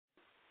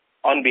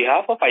On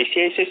behalf of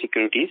ICICI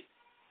Securities,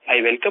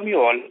 I welcome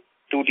you all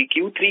to the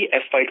Q3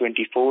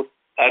 FY24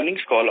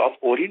 earnings call of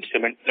Orient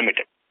Cement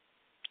Limited.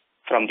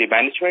 From the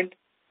management,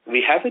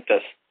 we have with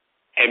us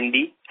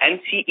MD and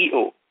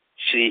CEO,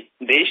 Shri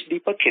Desh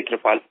Deepak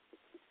Khetrapal.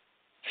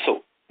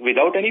 So,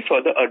 without any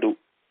further ado,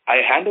 I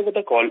hand over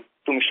the call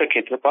to Mr.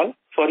 Khetrapal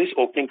for his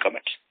opening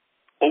comments.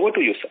 Over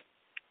to you, sir.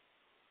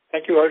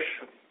 Thank you, Harsh.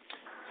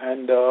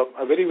 And a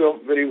very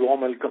warm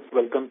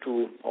welcome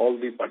to all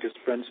the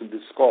participants in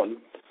this call.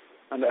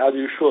 And as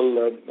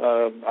usual,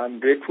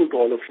 I'm grateful to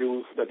all of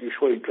you that you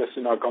show interest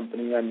in our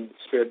company and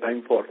spare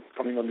time for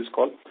coming on this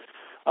call.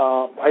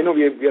 I know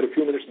we are a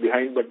few minutes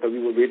behind, but we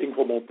were waiting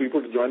for more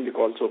people to join the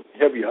call, so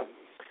here we are.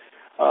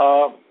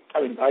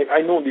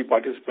 I know the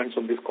participants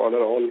on this call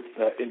are all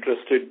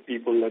interested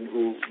people and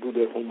who do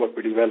their homework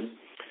pretty well.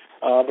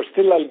 But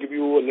still, I'll give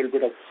you a little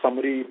bit of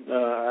summary,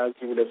 as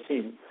you would have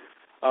seen.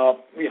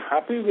 We're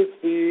happy with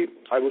the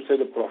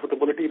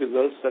profitability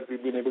results that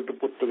we've been able to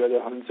put together,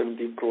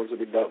 117 crores of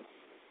EBITDA,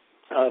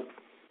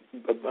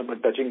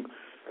 touching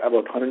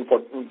about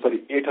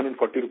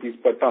 840 rupees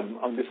per ton.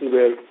 And this is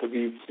where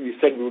we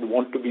said we would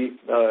want to be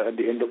at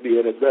the end of the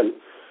year as well.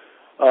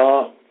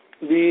 I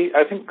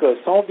think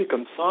some of the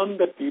concern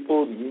that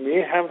people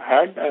may have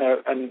had,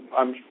 and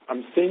I'm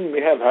saying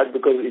may have had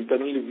because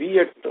internally we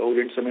at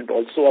Orient Cement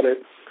also are a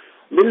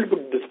little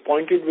bit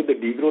disappointed with the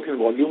degrowth in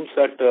volumes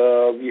that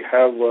we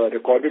have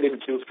recorded in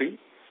Q3.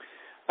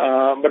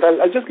 But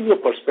I'll just give you a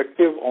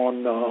perspective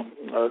on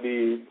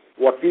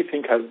what we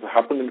think has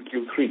happened in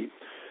Q3.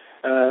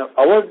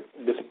 Our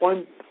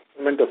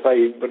disappointment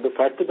aside, but the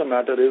fact of the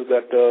matter is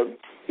that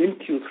in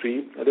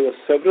Q3 there were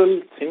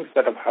several things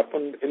that have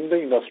happened in the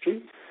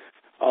industry.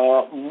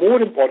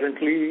 More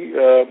importantly,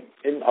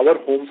 in our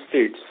home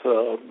states,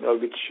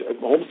 which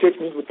home states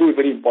means two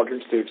very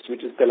important states,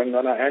 which is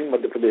Telangana and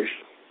Madhya Pradesh.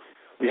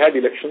 We had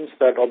elections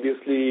that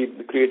obviously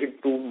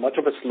created too much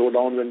of a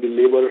slowdown when the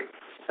labor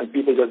and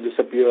people just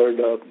disappeared.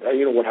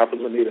 You know what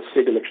happens when the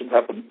state elections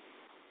happen.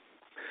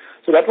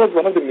 So that was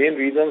one of the main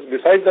reasons.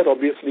 Besides that,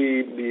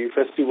 obviously, the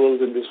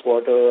festivals in this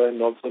quarter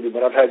and also the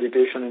Maratha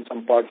agitation in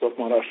some parts of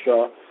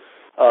Maharashtra.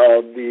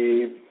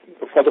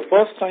 For the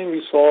first time,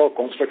 we saw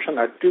construction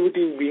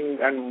activity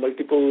and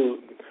multiple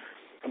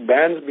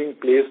bans being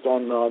placed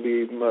on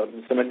the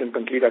cement and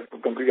concrete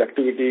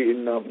activity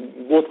in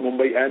both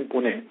Mumbai and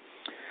Pune.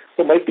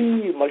 So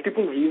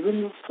multiple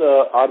reasons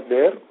are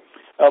there.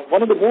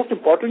 One of the most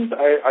important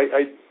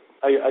I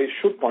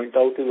should point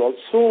out is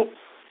also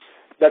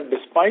that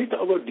despite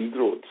our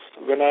degrowths,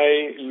 when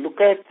I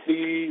look at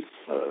the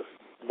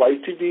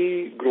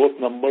YTD growth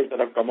numbers that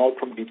have come out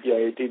from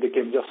DPIIT, they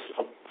came just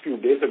a few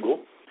days ago.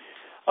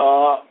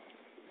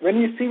 When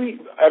we see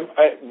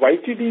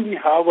YTD, we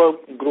have a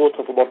growth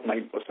of about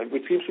 9%,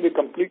 which seems to be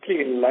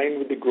completely in line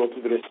with the growth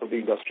of the rest of the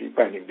industry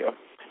pan-India.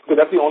 So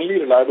that's the only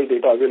reliable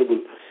data available.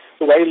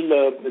 So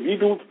while we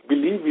do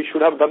believe we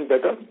should have done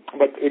better,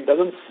 but it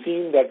doesn't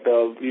seem that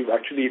we've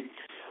actually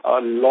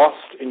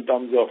lost in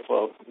terms of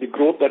the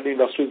growth that the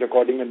industry is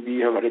recording, and we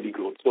have already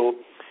growth. So,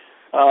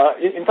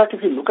 in fact,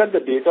 if you look at the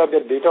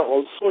data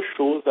also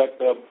shows that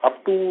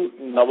up to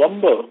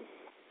November,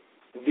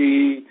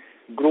 the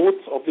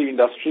growth of the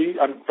industry,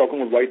 I'm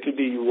talking about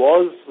YTD,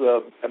 was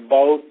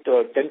about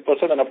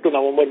 10%, and up to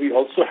November, we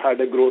also had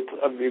a growth,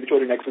 which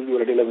was in excess, we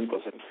were at 11%.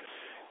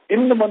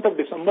 In the month of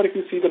December, if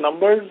you see the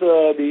numbers,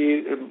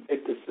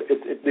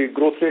 the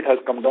growth rate has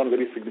come down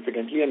very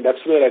significantly, and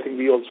that's where I think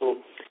we also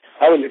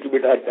have a little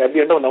bit. At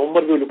the end of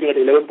November, we were looking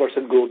at 11%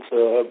 growth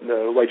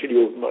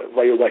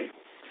YOY.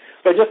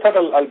 So I just thought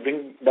I'll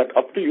bring that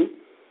up to you.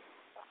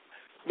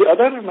 The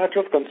other matter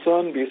of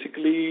concern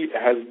basically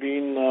has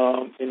been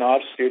in our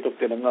state of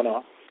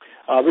Telangana,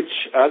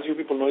 which, as you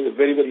people know, is a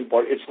very, very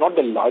important. It's not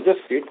the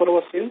largest state for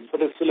our sales,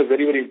 but it's still a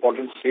very, very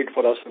important state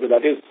for us. Because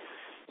that is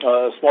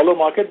a smaller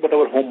market, but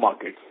our home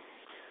market.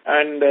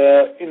 And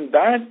in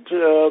that,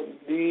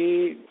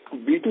 the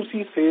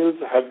B2C sales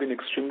have been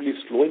extremely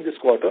slow in this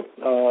quarter.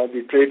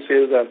 The trade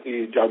sales, as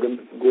the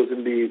jargon goes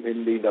in the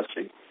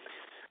industry.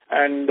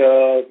 And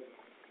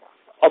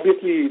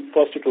obviously,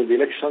 first it was the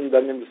election,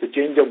 then it was the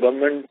change of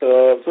government.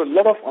 So a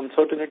lot of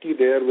uncertainty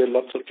there, where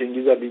lots of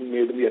changes are being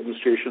made in the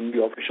administration,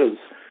 the officials.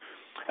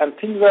 And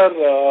things are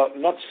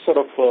not sort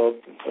of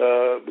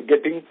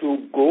getting to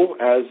go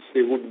as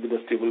they would with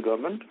a stable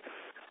government.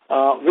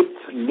 With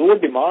low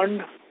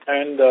demand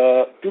and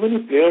too many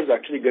players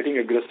actually getting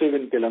aggressive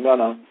in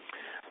Telangana,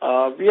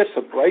 we are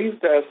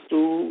surprised as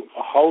to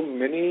how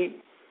many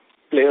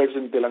players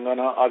in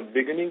Telangana are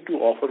beginning to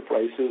offer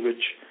prices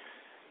which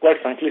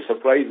quite frankly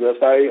surprise us.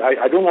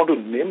 I don't want to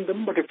name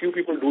them, but if you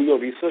people do your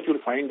research, you'll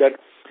find that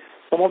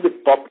some of the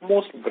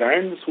topmost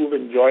brands who've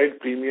enjoyed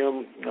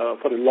premium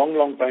for a long,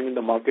 long time in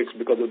the markets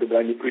because of the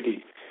brand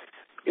equity.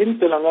 In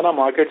Telangana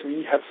markets,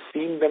 we have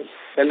seen them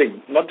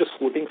selling, not just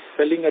quoting,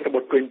 selling at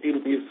about 20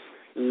 rupees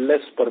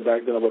less per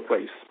bag than our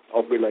price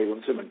of the live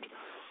on cement.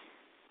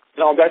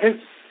 Now, that is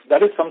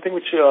something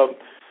which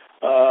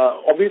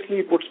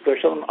obviously puts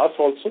pressure on us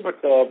also,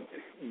 but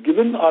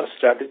given our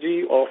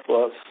strategy of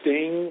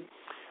staying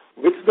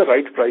with the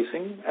right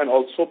pricing and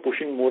also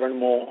pushing more and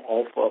more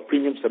of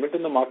premium cement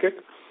in the market,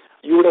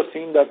 you would have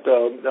seen that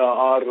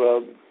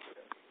our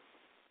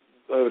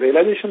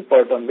realization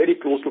per ton, very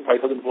close to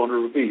 5,400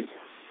 rupees,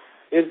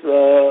 is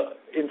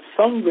in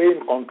some way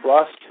in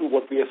contrast to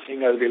what we are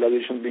seeing as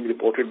realization being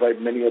reported by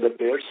many other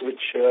players,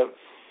 which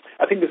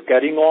I think is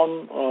carrying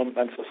on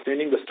and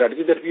sustaining the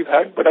strategy that we've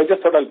had. But I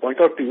just thought I'll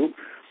point out to you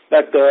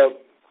that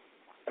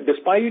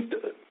despite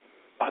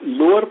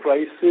lower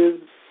prices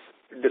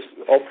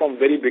from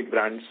very big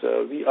brands,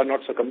 we are not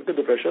succumbing to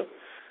the pressure.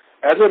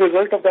 As a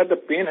result of that, the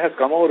pain has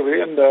come our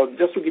way. And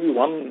just to give you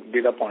one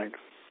data point,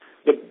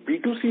 the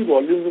B2C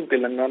volumes in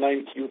Telangana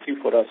in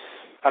Q3 for us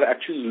are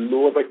actually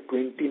lower by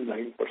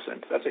 29%.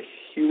 That's a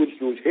huge,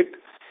 huge hit.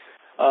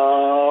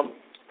 Are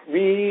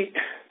we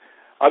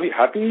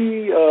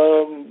happy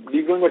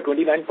degrowing by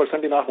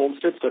 29% in our home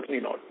state? Certainly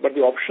not. But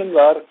the options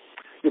are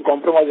you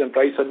compromise on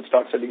price and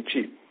start selling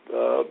cheap,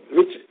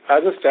 which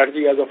as a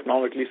strategy as of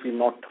now, at least we've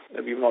not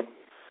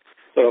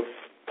sort of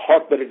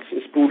thought that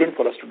it's prudent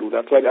for us to do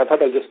that. So I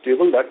thought I'll just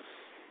table that.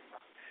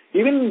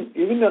 Even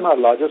in our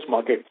largest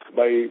market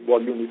by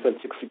volume, we sell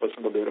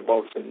 60% or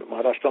thereabouts in the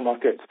Maharashtra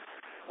market.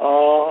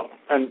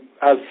 And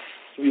as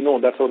we know,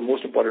 that's our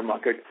most important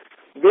market.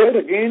 There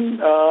again,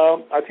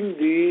 I think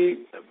the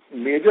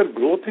major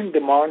growth in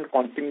demand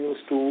continues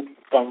to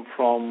come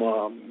from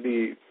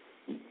the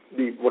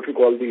what we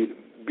call the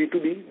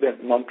B2B, the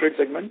non-trade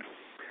segment.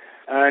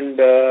 And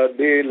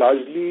they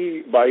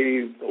largely buy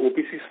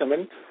OPC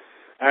cement.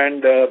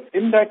 And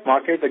in that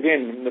market,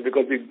 again,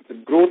 because the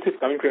growth is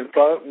coming from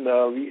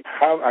infra, we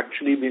have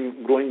actually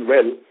been growing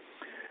well.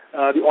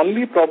 The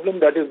only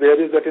problem that is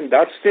there is that in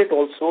that state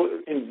also,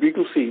 in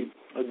B2C,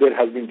 there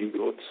has been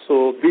degrowth.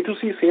 So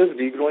B2C sales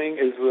degrowing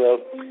is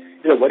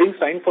a worrying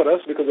sign for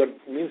us because that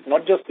means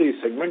not just the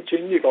segment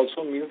change, it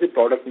also means the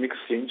product mix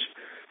change,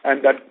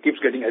 and that keeps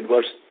getting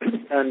adverse.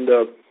 And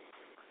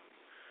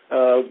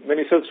when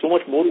you sell so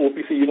much more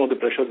OPC, you know the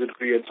pressures it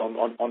creates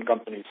on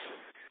companies.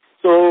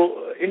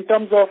 So in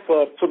terms of,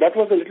 so that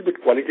was a little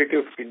bit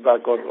qualitative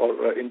feedback or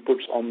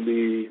inputs on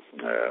the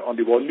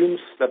volumes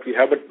that we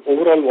have, but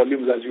overall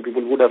volumes, as you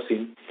people would have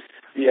seen,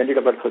 we ended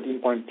up at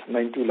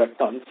 13.92 lakh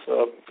tons,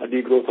 a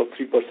degrowth of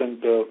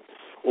 3%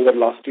 over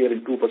last year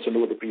and 2%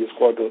 over the previous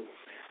quarter.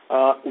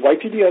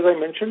 YTD, as I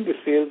mentioned, the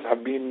sales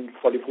have been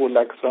 44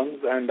 lakh tons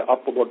and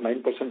up about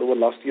 9% over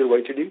last year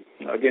YTD.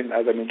 Again,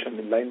 as I mentioned,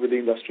 in line with the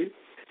industry.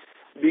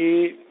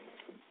 The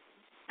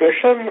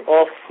pressure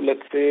of,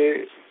 let's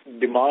say,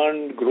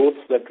 demand growth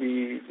that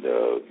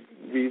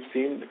we've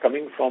seen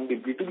coming from the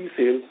B2B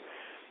sales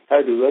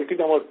has resulted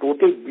in our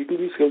total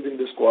B2B sales in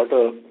this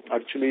quarter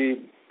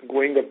actually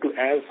going up to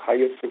as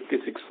high as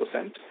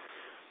 56%,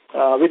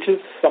 which is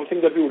something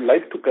that we would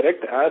like to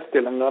correct as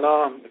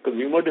Telangana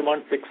consumer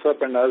demand picks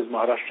up and as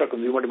Maharashtra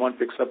consumer demand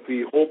picks up.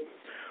 We hope,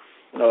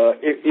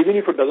 even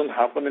if it doesn't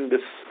happen in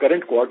this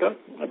current quarter,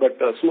 but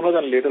sooner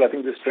than later, I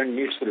think this trend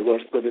needs to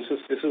reverse. So this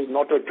is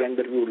not a trend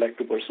that we would like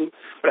to pursue.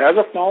 But as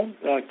of now,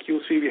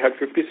 Q3, we had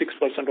 56%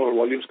 of our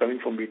volumes coming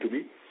from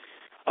B2B.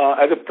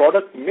 As a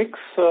product mix,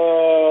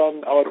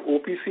 our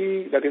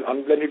OPC, that is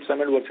unblended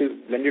cement versus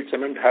blended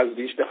cement, has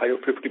reached a high of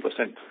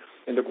 50%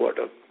 in the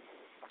quarter.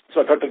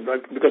 So I thought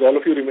that because all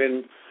of you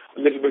remain a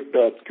little bit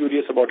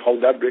curious about how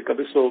that breakup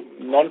is. So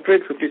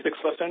non-trade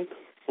 56%,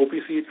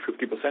 OPC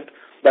 50%.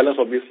 Balance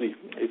obviously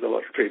is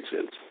our trade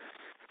sales.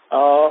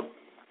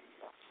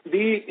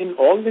 In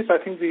all this, I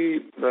think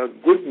the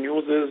good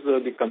news is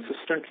the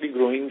consistently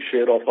growing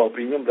share of our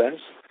premium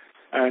brands.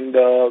 And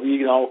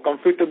we now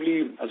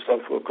comfortably,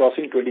 sort of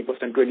crossing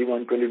 20%,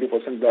 21,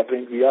 22% that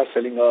range. We are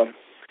selling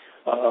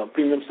our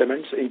premium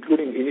cements,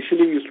 including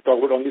initially we used to talk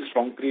about only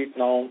Strongcrete.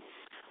 Now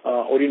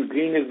Orient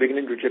Green is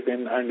beginning to chip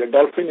in, and the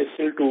Dolphin is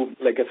still to,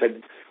 like I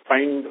said,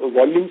 find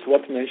volumes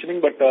worth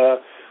mentioning. But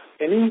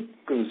any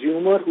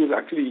consumer who's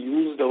actually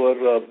used our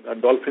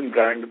Dolphin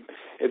brand,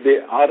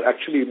 they are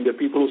actually the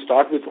people who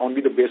start with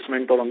only the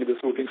basement or only the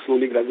roofing,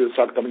 slowly, gradually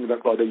start coming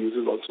back for other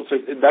uses also. So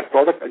that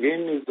product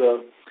again is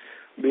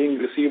being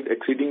received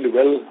exceedingly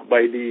well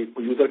by the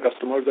user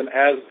customers. And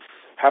as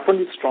happened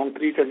with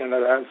Strongcrete and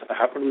as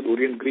happened with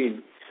Orient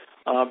Green,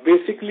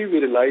 basically we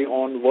rely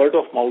on word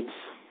of mouth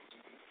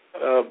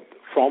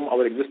from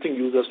our existing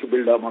users to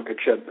build our market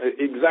share.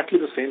 Exactly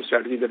the same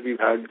strategy that we've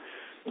had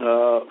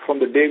from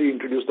the day we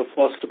introduced the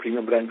first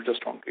premium brand, which is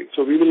Strongcrete.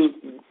 So we'll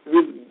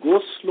go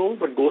slow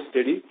but go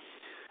steady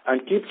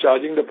and keep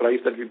charging the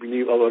price that we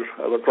believe our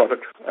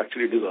product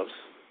actually deserves.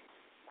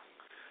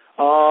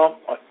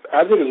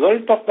 As a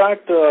result of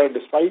that,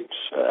 despite,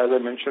 as I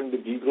mentioned, the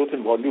degrowth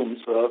in volumes,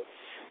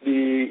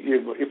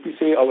 if we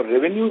say our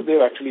revenues,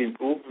 they've actually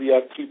improved. We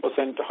are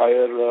 3%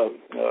 higher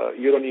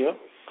year-on-year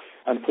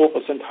and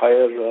 4%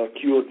 higher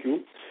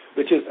QOQ,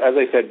 which is, as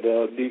I said,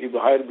 the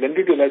higher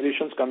blended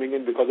realizations coming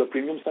in because of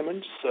premium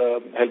cements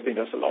helping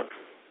us a lot.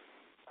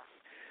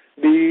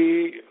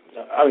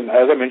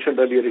 As I mentioned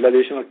earlier,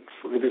 realization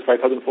with this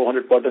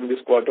 5,400 per ton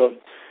this quarter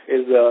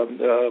is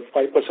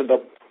 5%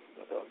 up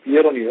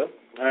year-on-year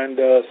and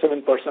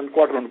 7%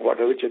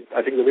 quarter-on-quarter, which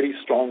I think is a very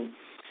strong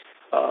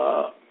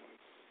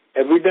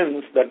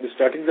evidence that the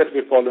strategy that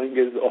we're following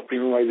is of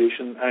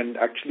premiumization and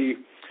actually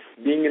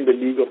being in the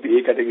league of the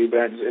A category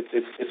brands.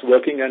 It's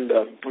working, and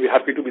we're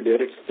happy to be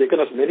there. It's taken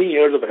us many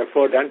years of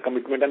effort and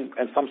commitment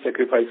and some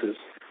sacrifices,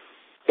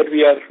 but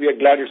we are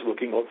glad it's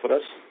working out for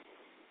us.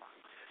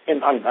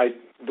 And I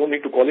don't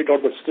need to call it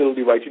out, but still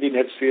the YTD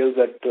net sales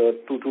at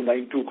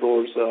 2,292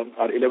 crores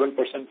are 11%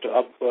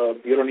 up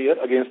year-on-year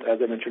against, as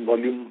I mentioned,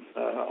 volume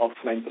of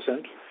 9%.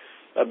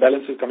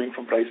 Balance is coming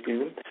from price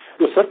premium.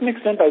 To a certain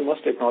extent, I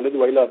must acknowledge,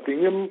 while our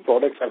premium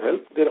products have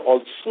helped, they're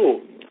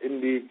also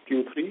in the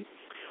Q3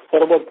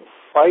 for about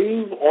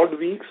 5 odd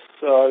weeks,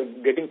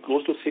 getting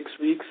close to 6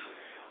 weeks.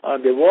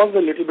 There was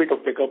a little bit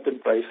of pickup in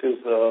prices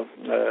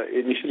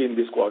initially in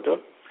this quarter,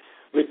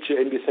 which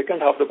in the second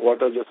half of the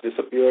quarter just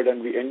disappeared,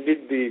 and we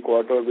ended the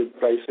quarter with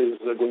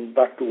prices going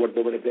back to what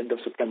they were at the end of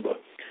September.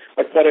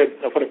 But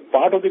for a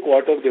part of the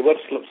quarter, they were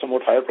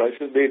somewhat higher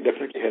prices. They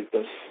definitely helped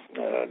us.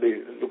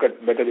 They look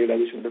at better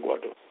realization in the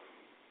quarter.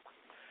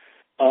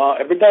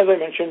 EBITDA, as I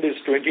mentioned,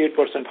 is 28%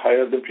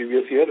 higher than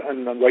previous year,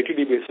 and on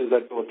YTD basis,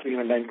 that was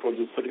 309 crores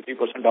is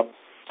 33% up,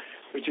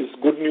 which is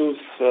good news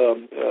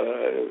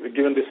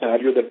given the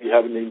scenario that we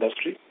have in the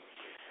industry.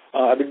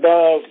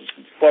 EBITDA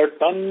per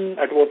ton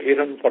at about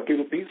 840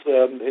 rupees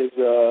is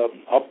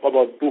up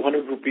about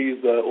 200 rupees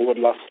over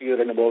last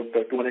year and about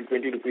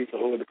 220 rupees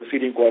over the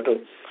preceding quarter,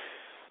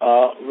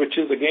 which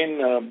is again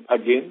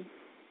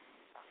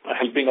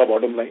helping our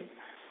bottom line.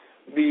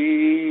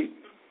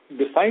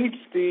 Besides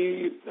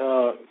the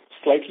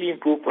slightly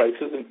improved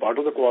prices in part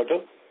of the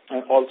quarter,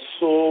 and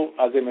also,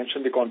 as I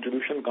mentioned, the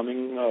contribution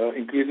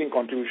increasing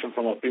contribution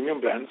from our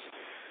premium brands,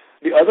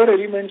 the other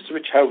elements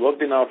which have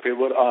worked in our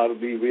favor are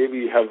the way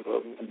we have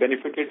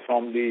benefited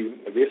from the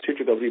waste heat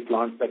recovery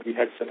plant that we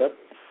had set up.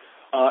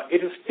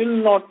 It is still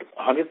not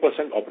 100%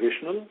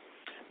 operational,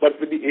 but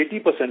with the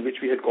 80%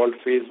 which we had called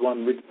phase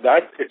 1, with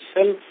that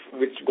itself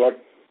which got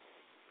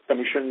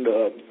commissioned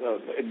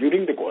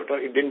during the quarter,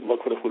 it didn't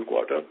work for the full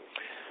quarter.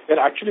 We're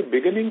actually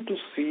beginning to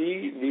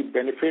see the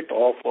benefit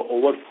of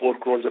over 4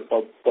 crores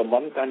per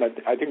month, and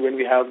I think when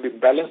we have the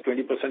balanced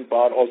 20%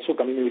 power also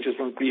coming in, which is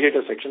from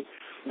preheater section,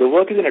 the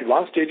work is in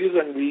advanced stages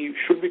and we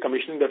should be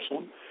commissioning that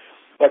soon.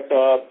 But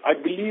I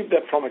believe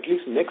that from at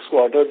least next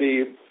quarter,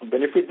 the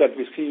benefit that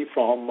we see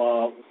from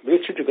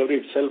waste heat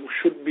recovery itself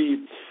should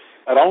be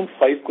around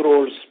 5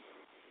 crores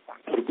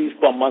rupees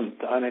per month,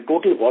 and a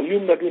total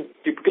volume that we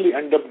typically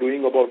end up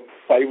doing about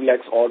 5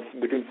 lakhs or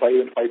between 5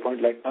 and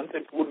 5 lakh tons,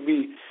 it would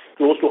be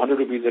close to 100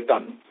 rupees a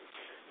ton.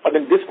 But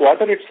in this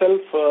quarter itself,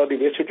 the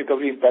waste heat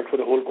recovery impact for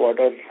the whole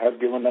quarter has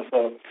given us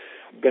a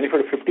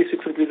benefit of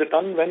 56 rupees a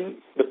ton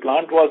when the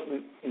plant was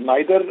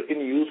neither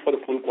in use for the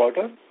full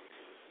quarter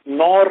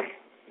nor,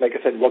 like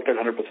I said, worked at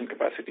 100%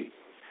 capacity.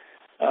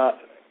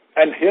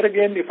 And here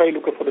again, if I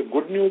look for the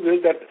good news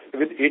is that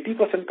with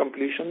 80%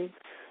 completion,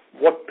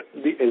 what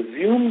the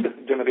assumed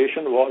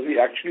generation was, we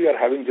actually are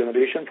having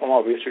generation from our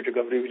waste heat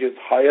recovery, which is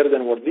higher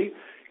than what the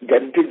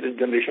guaranteed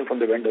generation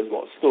from the vendors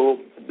was. So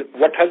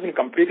what has been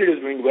completed is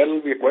doing well.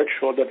 We are quite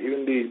sure that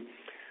even the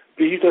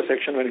preheater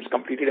section, when it's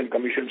completed and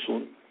commissioned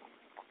soon,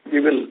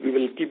 we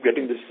will keep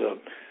getting this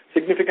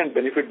significant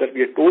benefit that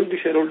we had told the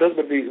shareholders,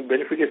 but the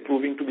benefit is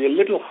proving to be a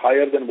little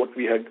higher than what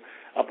we had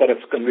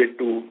perhaps conveyed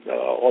to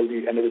all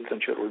the analysts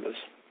and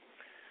shareholders.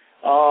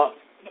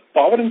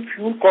 Power and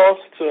fuel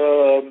costs,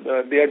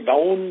 they are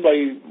down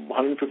by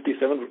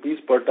 157 rupees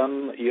per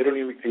ton year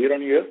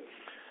on year,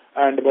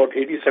 and about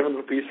 87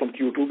 rupees from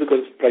Q2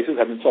 because prices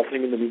have been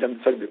softening in the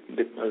meantime,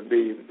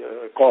 the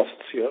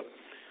costs here.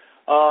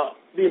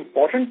 The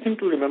important thing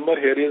to remember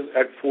here is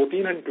at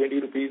 14 and 20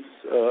 rupees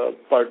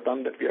per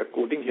ton that we are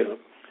quoting here,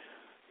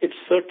 it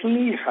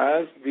certainly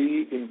has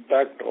the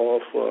impact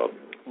of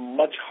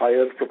much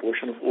higher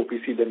proportion of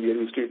OPC than we are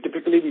used to.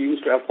 Typically, we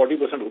used to have 40%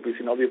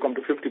 OPC. Now we have come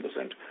to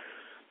 50%.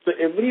 So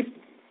every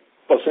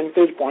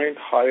percentage point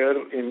higher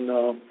in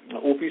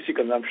OPC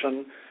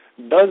consumption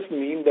does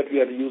mean that we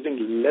are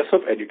using less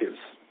of additives,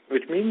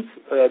 which means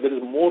there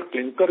is more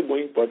clinker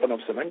going per ton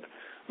of cement,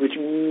 which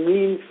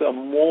means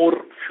more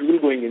fuel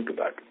going into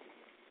that.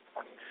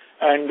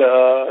 And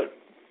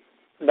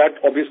that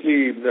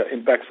obviously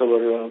impacts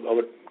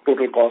our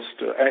total cost.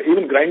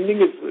 Even grinding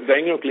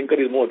of clinker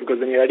is more because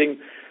when you're adding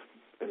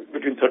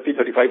between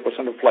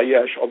 30-35% of fly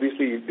ash,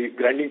 obviously the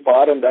grinding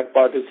power on that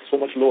part is so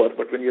much lower.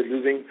 But when you're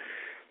using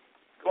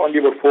only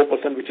about 4%,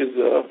 which is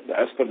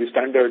as per the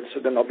standards,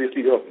 then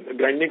obviously your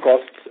grinding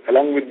costs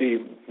along with the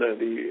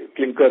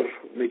clinker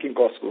making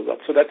costs goes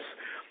up. So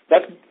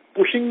that's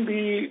pushing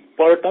the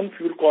per ton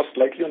fuel cost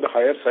slightly on the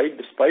higher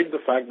side, despite the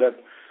fact that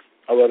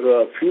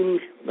our fuel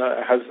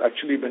has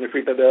actually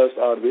benefited us.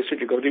 Our waste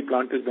heat recovery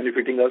plant is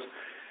benefiting us.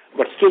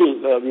 But still,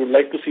 we would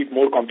like to see it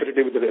more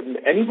competitive with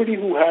anybody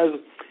who has,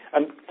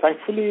 and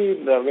thankfully,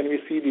 when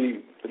we see the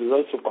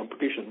results of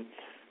competition,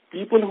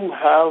 people who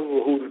have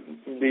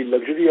the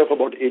luxury of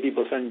about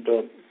 80%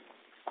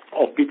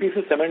 of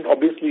PPC cement,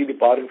 obviously the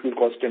power and fuel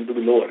costs tend to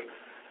be lower.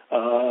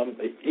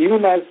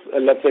 Even as,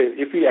 let's say,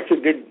 if we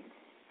actually did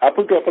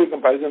apple-to-apple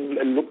comparison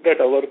and looked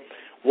at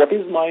what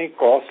is my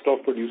cost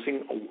of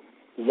producing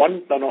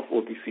 1 ton of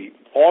OPC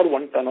or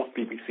 1 ton of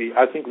PPC,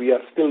 I think we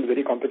are still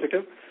very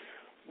competitive.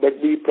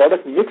 But the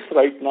product mix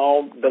right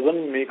now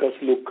doesn't make us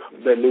look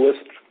the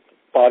lowest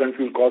power and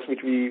fuel cost,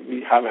 which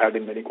we have had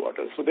in many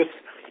quarters. So this,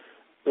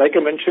 like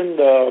I mentioned,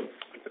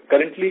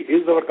 currently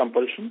is our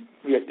compulsion.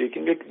 We are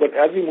taking it. But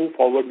as we move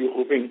forward, we're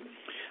hoping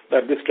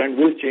that this trend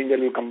will change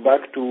and we'll come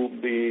back to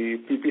the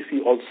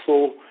PPC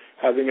also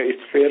having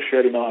its fair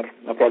share in our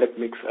product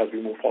mix as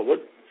we move forward.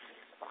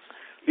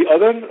 The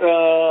other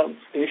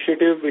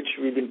initiative which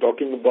we've been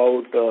talking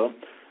about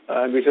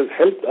and which has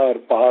helped our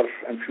power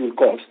and fuel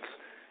costs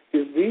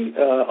is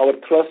our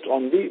thrust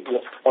on the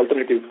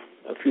alternative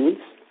fuels.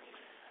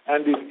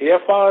 And these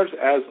AFRs,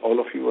 as all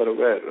of you are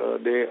aware,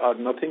 they are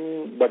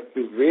nothing but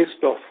the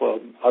waste of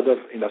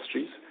other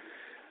industries.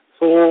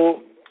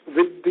 So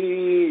with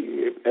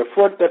the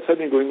effort that's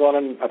been going on,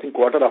 and I think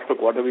quarter after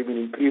quarter, we've been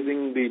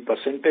increasing the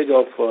percentage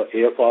of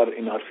AFR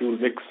in our fuel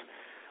mix.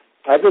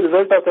 As a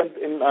result of that,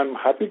 I'm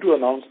happy to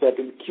announce that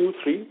in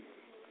Q3,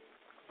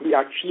 we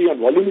actually, on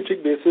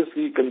volumetric basis,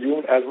 we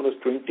consumed as much as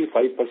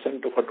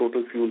 25% of our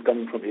total fuel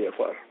coming from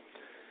AFR.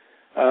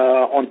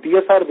 On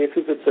TSR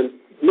basis, it's a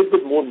little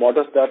bit more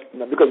modest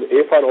because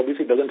AFR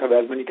obviously doesn't have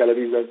as many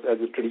calories as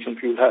the traditional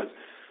fuel has.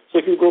 So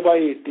if you go by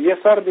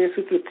TSR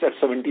basis, it's at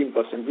 17%.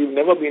 We've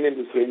never been in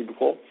this range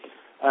before.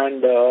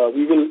 And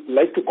we will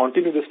like to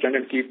continue this trend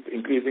and keep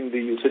increasing the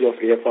usage of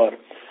AFR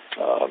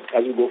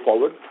as we go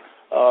forward.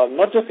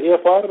 Not just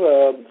AFR,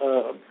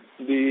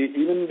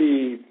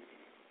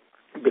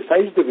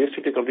 besides the waste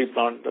heat recovery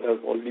plant that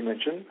I've already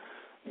mentioned,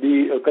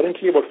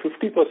 currently about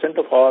 50%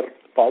 of our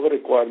power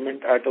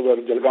requirement at our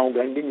Jalgaon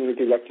grinding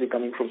unit is actually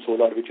coming from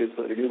solar, which is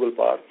renewable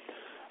power.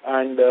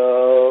 And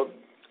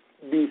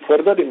the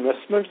further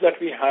investments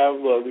that we have,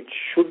 which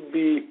should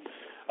be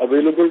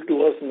available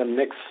to us in the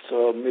next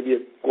maybe a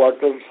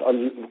quarter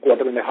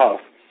and a half,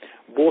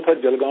 both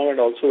at Jalgaon and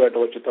also at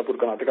our Chittapur,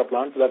 Karnataka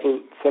plant, that will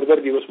further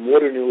give us more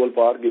renewable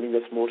power, giving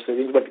us more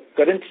savings. But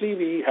currently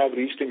we have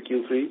reached in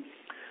Q3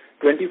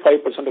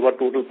 25% of our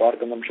total power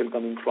consumption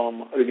coming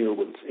from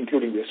renewables,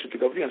 including waste heat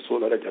recovery and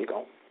solar at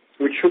Jalgaon,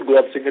 which should go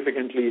up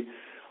significantly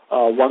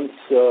once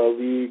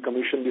we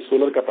commission the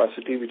solar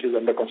capacity, which is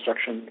under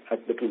construction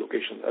at the two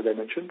locations, as I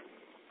mentioned.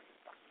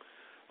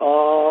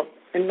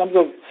 In terms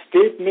of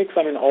state mix,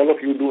 I mean, all of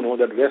you do know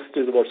that West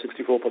is about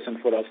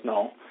 64% for us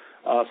now.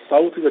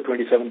 South is at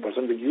 27%,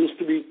 which used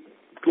to be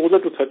closer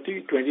to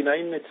 30,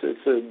 29.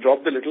 It's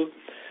dropped a little,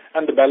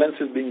 and the balance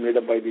is being made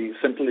up by the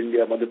Central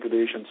India, Madhya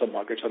Pradesh, and some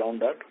markets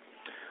around that.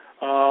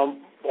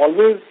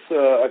 Always,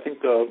 I think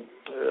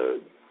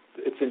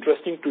it's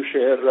interesting to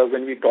share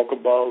when we talk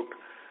about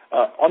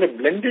on a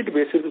blended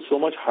basis, so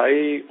much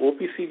high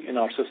OPC in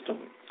our system.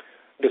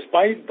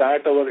 Despite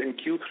that, in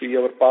Q3,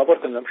 our power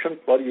consumption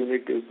per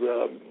unit is,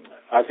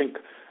 I think,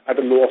 at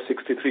a low of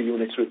 63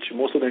 units, which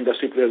most of the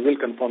industry players will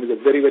confirm is a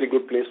very, very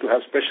good place to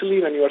have,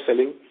 especially when you are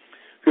selling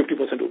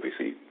 50%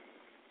 OPC.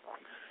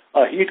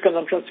 Heat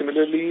consumption,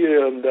 similarly,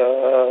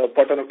 the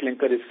per ton of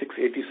clinker is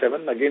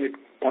 687. Again, it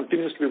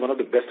continues to be one of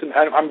the best. And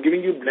I'm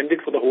giving you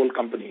blended for the whole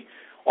company.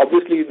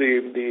 Obviously,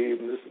 the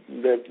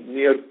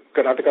near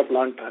Karnataka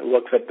plant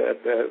works at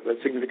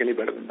significantly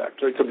better than that.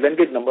 So it's a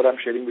blended number I'm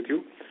sharing with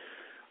you.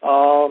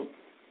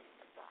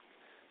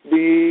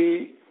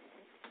 The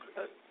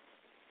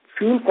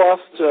fuel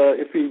cost,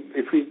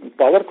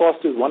 power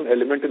cost is one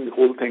element in the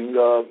whole thing,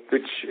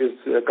 which is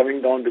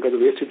coming down because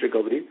of waste heat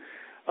recovery.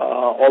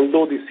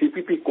 Although the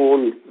CPP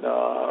coal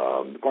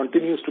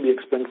continues to be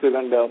expensive,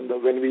 and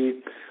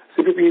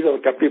CPP is our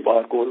captive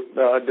power coal.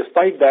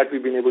 Despite that,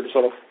 we've been able to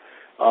sort of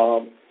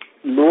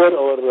lower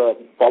our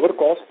power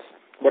costs.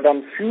 But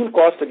on fuel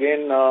cost,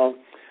 again,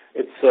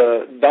 it's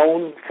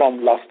down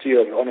from last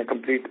year on a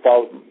complete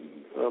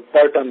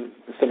per ton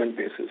cement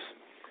basis,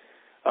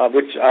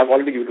 which I've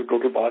already given to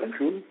total power and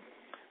fuel.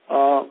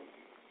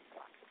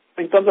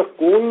 In terms of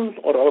coal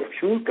or our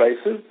fuel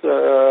prices,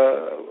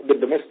 the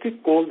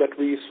domestic coal that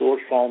we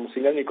source from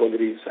Singareni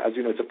Collieries, as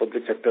you know, it's a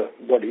public sector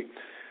body.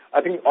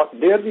 I think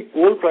there the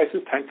coal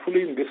prices,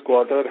 thankfully, in this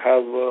quarter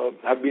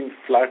have been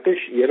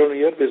flattish year on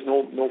year. There's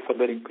no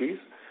further increase,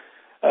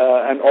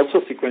 and also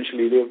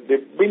sequentially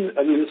they've been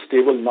a little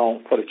stable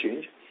now for a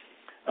change.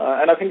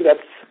 And I think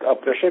that's a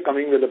pressure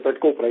coming where the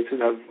petcoke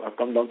prices have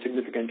come down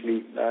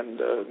significantly, and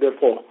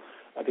therefore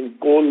I think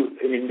coal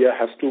in India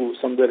has to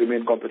somewhere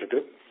remain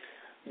competitive.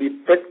 The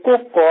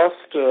petcoke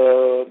cost,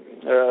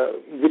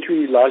 which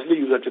we largely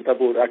use at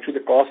Chittapur, actually the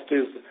cost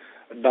is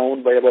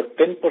down by about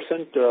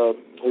 10%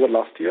 over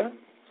last year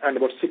and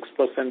about 6%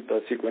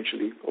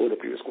 sequentially over the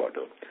previous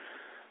quarter.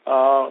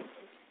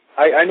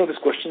 I know these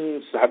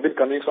questions have been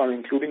coming, so I'm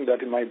including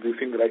that in my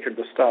briefing right at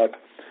the start.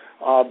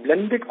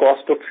 Blended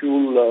cost of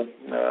fuel,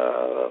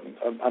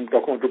 I'm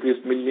talking about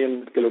rupees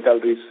million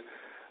kilocalories.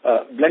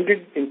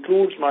 Blended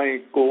includes my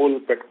coal,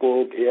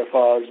 petcoke,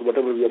 AFRs,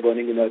 whatever we are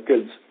burning in our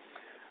kilns.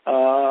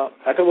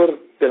 At our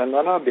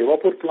Telangana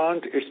Devapur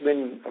plant, it's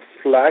been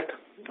flat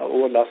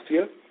over last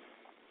year.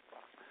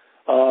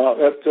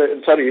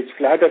 It's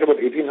flat at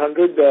about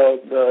 1800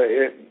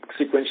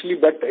 sequentially,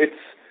 but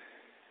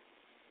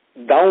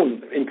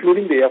down,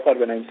 including the AFR.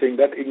 When I'm saying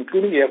that,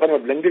 including AFR, our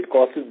blended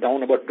cost is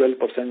down about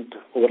 12%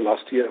 over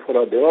last year for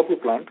our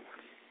Devapur plant.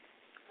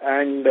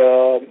 And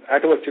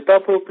at our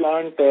Chittapur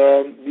plant,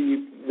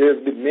 where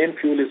the main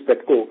fuel is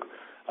petcoke,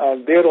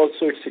 there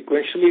also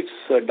sequentially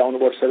it's down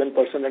about 7%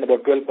 and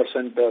about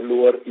 12%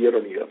 lower year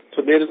on year.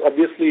 So there is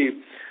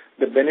obviously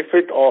the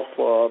benefit of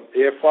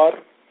AFR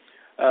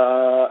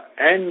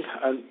and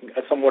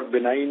a somewhat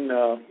benign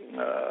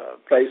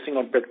pricing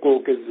on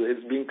petcoke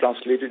is being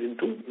translated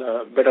into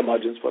better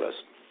margins for us.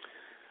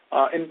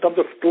 In terms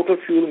of total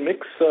fuel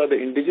mix, the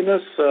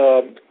indigenous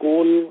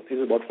coal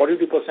is about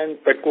 42%,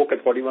 petcoke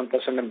at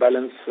 41%, and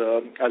balance,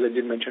 as I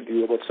did mention to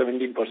you, about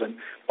 17%.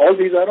 All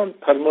these are on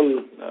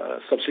thermal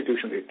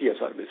substitution rate,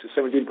 TSR basis,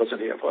 17%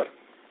 AFR.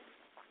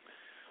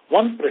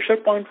 One pressure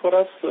point for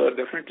us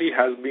definitely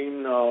has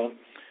been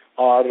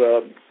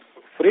our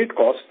freight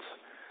costs,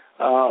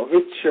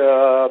 which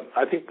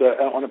I think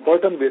on a per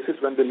ton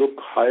basis, when they look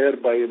higher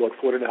by about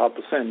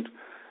 4.5%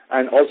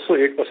 and also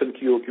 8%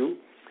 QOQ,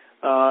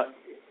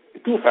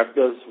 two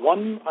factors.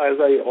 One, as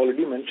I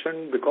already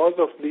mentioned, because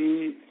of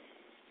the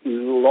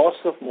loss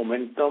of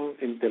momentum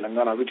in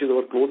Telangana, which is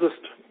our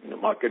closest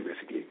market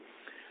basically,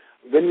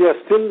 when we are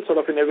still sort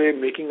of in a way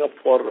making up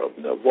for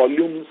the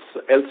volumes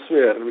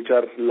elsewhere which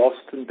are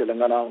lost in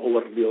Telangana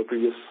over the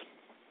previous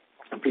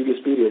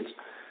periods,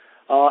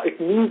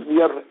 it means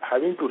we are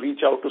having to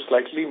reach out to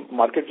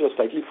markets which are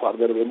slightly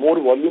farther away, more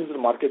volumes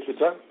in markets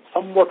which are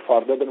somewhat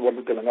farther than what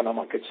the Telangana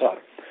markets are.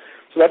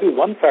 So that is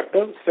one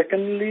factor.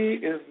 Secondly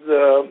is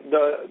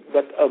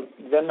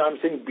when I'm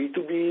saying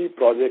B2B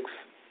projects,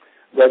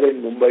 whether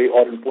in Mumbai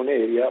or in Pune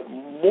area,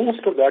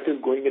 most of that is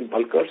going in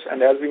bulkers.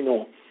 And as we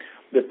know,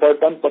 the per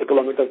ton per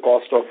kilometer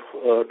cost of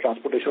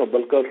transportation of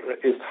bulker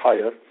is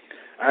higher.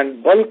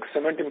 And bulk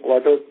cement in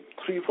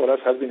Q3 for us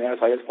has been as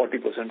high as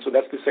 40%. So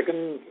that's the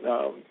second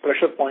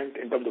pressure point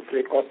in terms of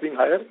freight cost being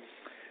higher.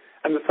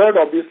 And the third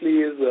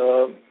obviously is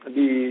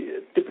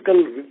the typical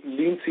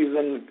lean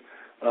season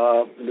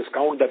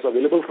discount that's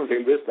available from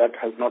railways that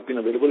has not been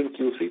available in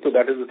Q3. So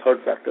that is the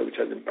third factor which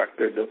has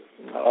impacted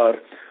our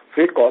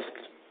freight costs.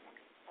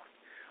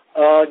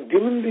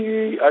 Given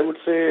the, I would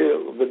say,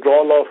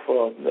 withdrawal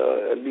of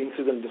the lean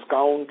season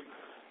discount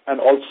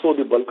and also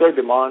the bulker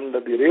demand,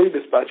 the rail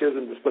dispatches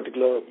in this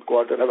particular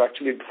quarter have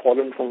actually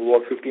fallen from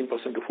about 15%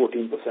 to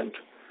 14%.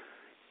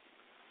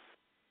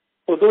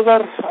 So those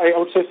are, I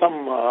would say,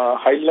 some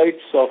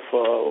highlights of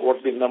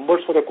what the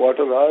numbers for the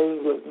quarter are.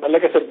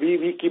 Like I said,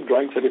 we keep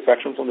drawing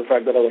satisfaction from the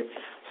fact that our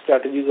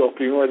strategies of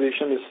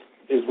premiumization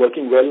is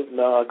working well.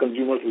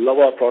 Consumers love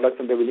our product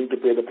and they're willing to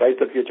pay the price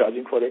that we are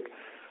charging for it.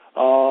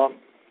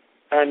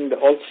 And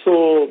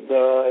also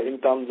in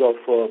terms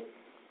of,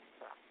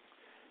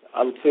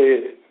 I would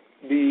say,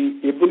 the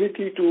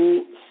ability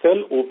to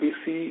sell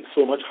OPC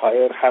so much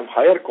higher, have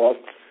higher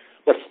costs,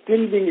 but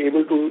still being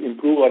able to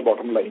improve our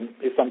bottom line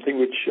is something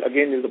which,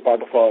 again, is a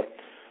part of our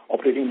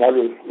operating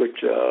model,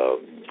 which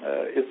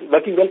is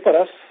working well for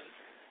us.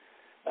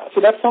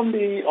 So that's on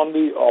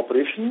the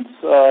operations.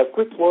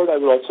 Quick word I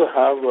will also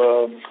have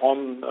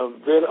on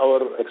where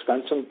our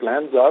expansion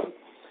plans are.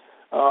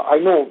 I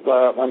know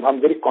I'm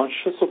very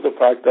conscious of the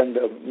fact, and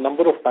a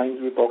number of times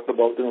we talked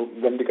about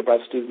when the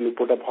capacities will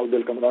put up, how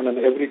they'll come down, and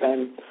every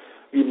time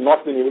we've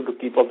not been able to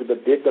keep up with the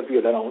date that we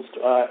had announced.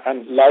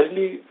 And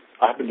largely,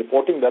 I have been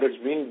reporting that it's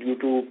been due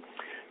to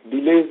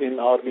delays in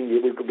our being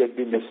able to get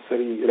the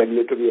necessary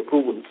regulatory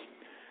approvals.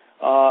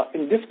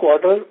 In this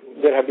quarter,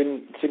 there have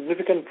been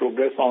significant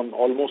progress on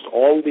almost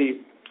all the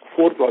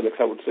 4 projects,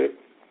 I would say,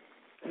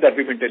 that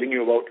we've been telling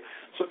you about.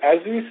 So as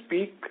we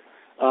speak,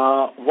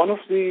 one of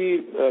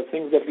the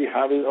things that we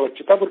have is our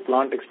Chittapur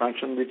plant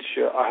expansion, which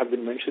I have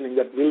been mentioning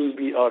that will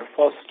be our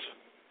first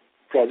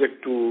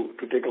project to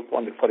take up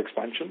on it for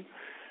expansion.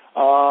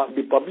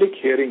 The public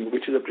hearing,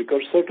 which is a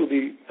precursor to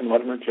the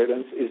environment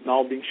clearance, is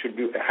now being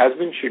scheduled, has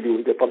been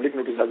scheduled. The public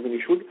notice has been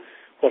issued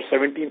for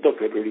 17th of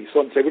February.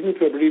 So on 17th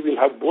February,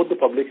 we'll have both the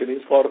public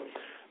hearings for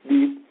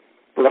the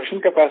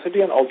production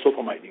capacity and also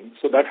for mining.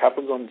 So that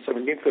happens on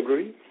 17th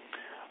February.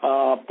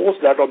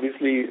 Post that,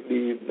 obviously,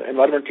 the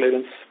environment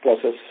clearance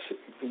process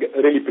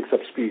really picks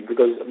up speed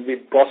because the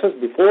process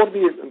before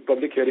the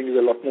public hearing is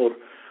a lot more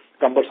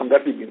cumbersome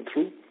that we've been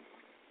through.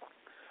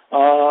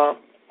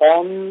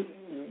 On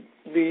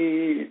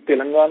the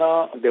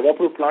Telangana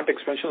Devapur plant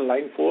expansion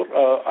line 4,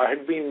 I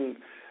had been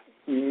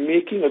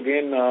making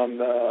again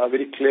a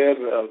very clear,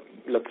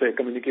 let's say,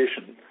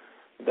 communication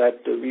that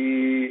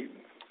we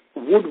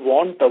would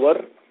want our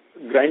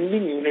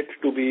grinding unit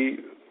to be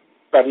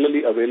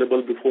parallelly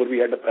available before we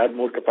had to add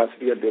more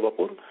capacity at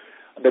Devapur.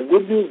 The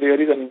good news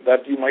there is, and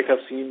that you might have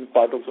seen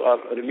part of our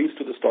release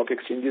to the stock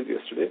exchanges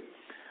yesterday,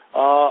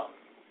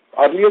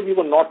 earlier we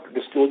were not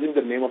disclosing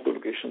the name of the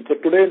location. So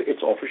today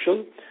it's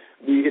official.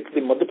 It's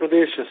the Madhya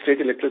Pradesh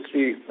State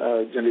Electricity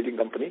Generating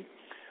Company.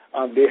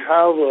 They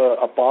have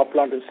a power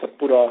plant in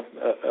Satpura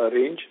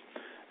range,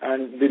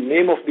 and the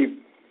name of the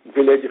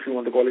village, if you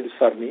want to call it, is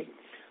Sarni.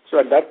 So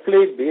at that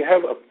place, they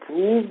have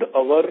approved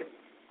our,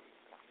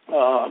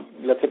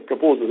 let's say,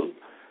 proposal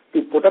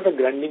to put up a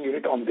grinding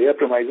unit on their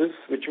premises,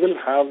 which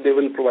they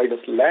will provide us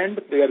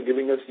land, they are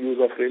giving us use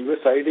of railway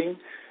siding,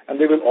 and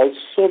they will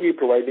also be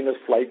providing us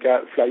fly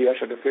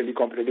ash at a fairly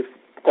competitive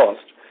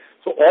cost.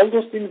 So all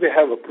those things they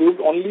have approved.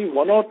 Only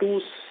one or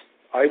two,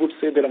 I would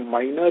say, there are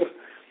minor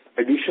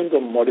additions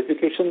or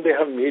modifications they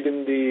have made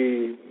in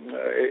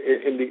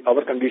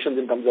our conditions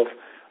in terms of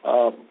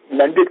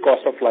landed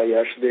cost of fly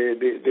ash. They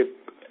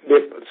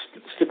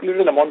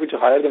stipulated an amount which is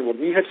higher than what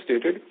we had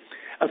stated,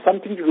 and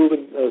something to do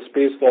with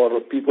space for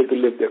people to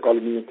live, their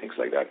colony and things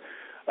like that.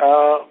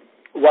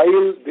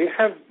 While they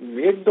have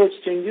made those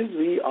changes,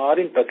 we are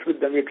in touch with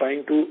them. We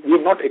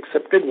have not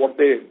accepted what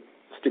they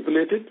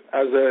stipulated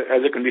as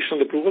a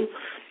conditional approval.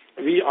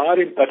 We are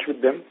in touch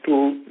with them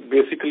to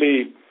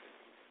basically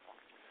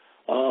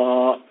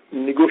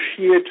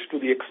negotiate to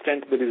the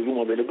extent there is room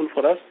available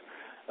for us,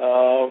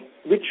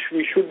 which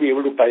we should be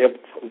able to tie up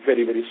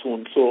very, very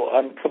soon. So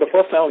for the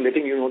first time, I'm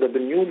letting you know that the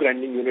new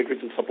grinding unit,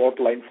 which will support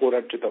line 4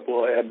 at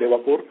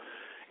Devapur,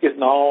 is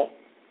now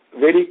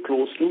very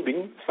close to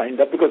being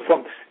signed up, because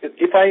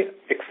if I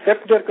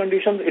accept their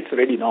conditions, it's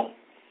ready now.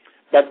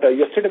 But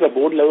yesterday at the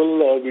board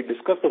level, we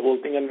discussed the whole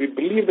thing, and we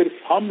believe there is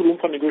some room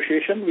for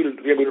negotiation. We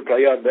are going to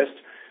try our best,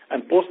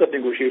 and post that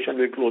negotiation,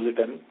 we'll close it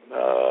and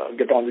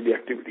get on with the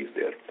activities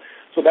there.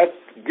 So that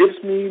gives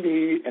me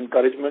the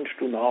encouragement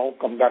to now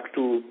come back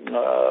to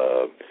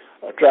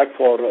track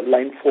for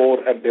line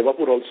 4 at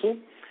Devapur also.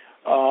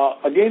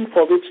 Again,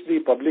 for which the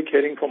public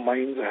hearing for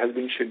mines has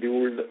been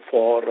scheduled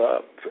for,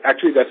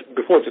 actually that's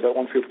before,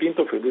 on 15th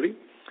of February.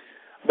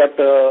 But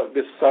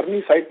this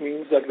Sarni site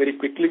means that very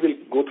quickly we'll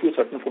go through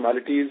certain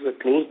formalities,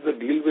 close the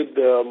deal with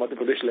the Madhya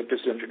Pradesh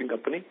Electricity Generating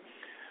Company,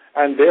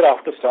 and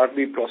thereafter start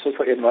the process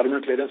for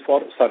environmental clearance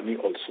for Sarni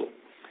also.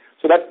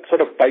 So that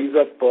sort of ties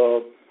up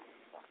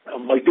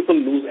multiple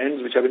loose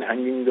ends which have been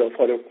hanging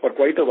for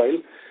quite a while.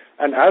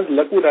 And as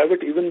luck would have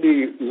it, even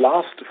the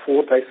last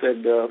fourth, I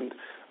said,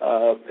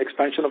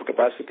 expansion of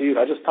capacity,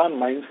 Rajasthan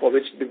mines, for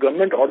which the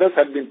government orders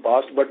had been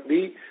passed, but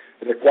the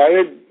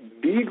required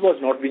deed was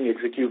not being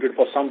executed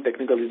for some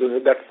technical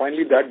reason. That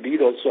finally that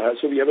deed also has.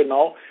 So we have a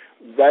now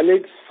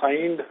valid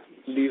signed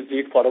lease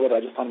deed for our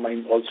Rajasthan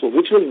mines also,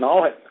 which will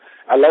now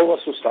allow us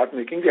to start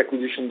making the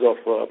acquisitions of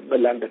the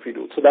land that we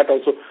do. So that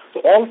also, so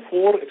all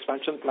 4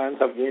 expansion plans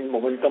have gained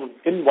momentum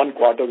in one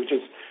quarter, which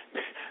is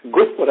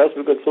good for us,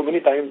 because so many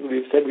times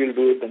we've said we'll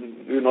do it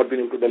and we've not been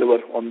able to deliver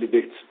on the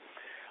dates.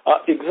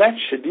 Exact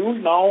schedule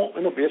now,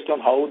 based on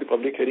how the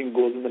public hearing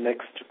goes in the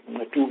next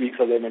 2 weeks,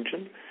 as I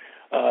mentioned,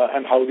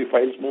 and how the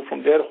files move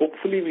from there.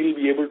 Hopefully we'll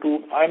be able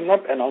to, I'm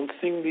not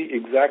announcing the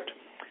exact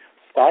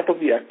start of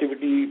the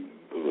activity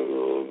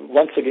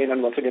once again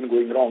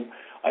going wrong.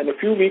 In a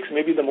few weeks,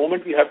 maybe the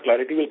moment we have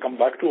clarity, we'll come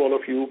back to all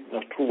of you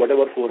through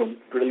whatever forum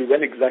to tell you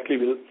when exactly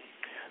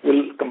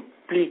we'll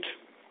complete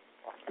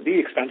the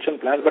expansion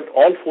plans. But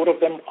all 4 of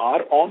them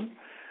are on.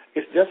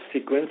 It's just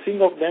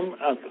sequencing of them,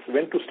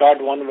 when to start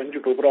one, when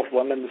to toper off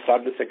one and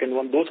start the second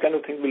one. Those kind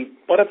of things will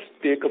perhaps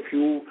take a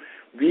few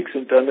weeks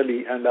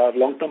internally, and our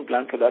long-term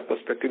plan for that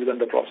perspective is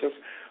under process.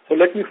 So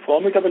let me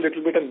firm it up a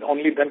little bit and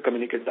only then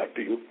communicate that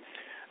to you.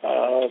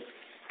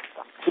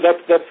 So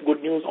that's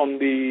good news on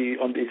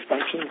the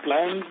expansion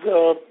plans.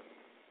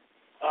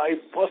 I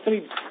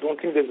personally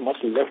don't think there's much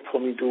left for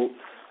me to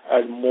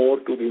add more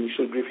to the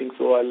initial briefing,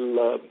 so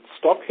I'll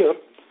stop here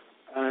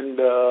and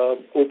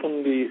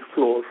open the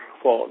floor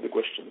for the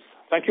questions.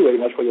 Thank you very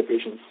much for your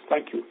patience.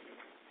 Thank you.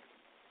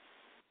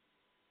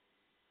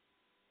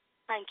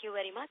 Thank you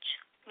very much.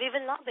 We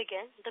will now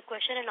begin the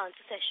question and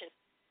answer session.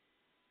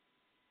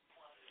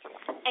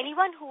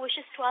 Anyone who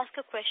wishes to ask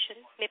a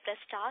question may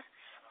press star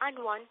and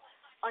 1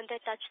 on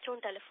their touchtone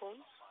telephone.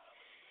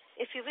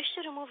 If you wish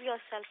to remove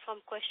yourself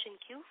from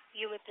question queue,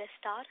 you may press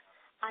star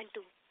and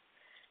 2.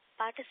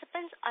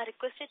 Participants are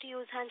requested to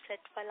use handset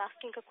while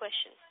asking a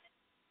question.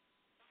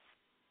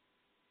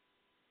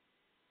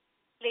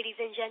 Ladies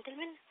and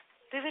gentlemen,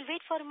 we will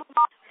wait for a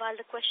moment while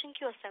the question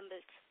queue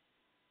assembles.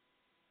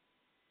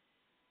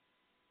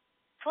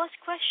 First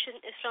question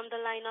is from the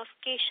line of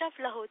Keshav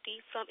Lahoti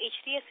from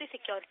HDFC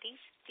Securities.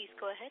 Please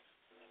go ahead.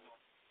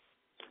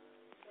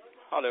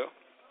 Hello.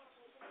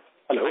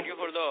 Hello. Thank you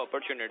for the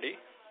opportunity.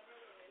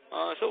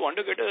 So want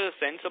to get a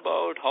sense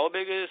about how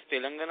big is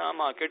Telangana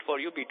market for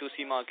you,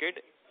 B2C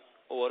market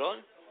overall?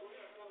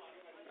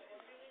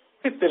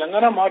 The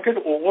Telangana market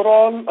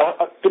overall,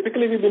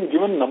 typically we've been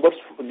giving numbers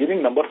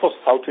for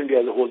South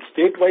India as a whole.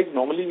 State-wise,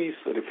 normally we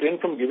refrain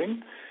from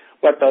giving,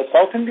 but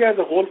South India as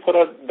a whole for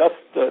us does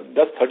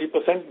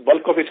 30%,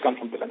 bulk of which comes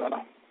from Telangana.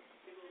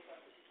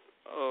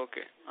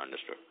 Okay,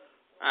 understood.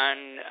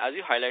 And as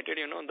you highlighted,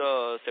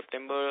 the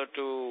September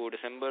to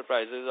December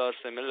prices are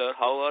similar.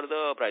 How are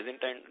the pricing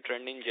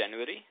trend in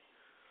January?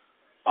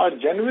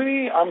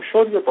 January, I'm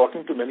sure you're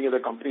talking to many other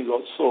companies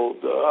also.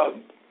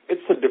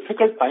 It's a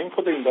difficult time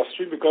for the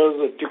industry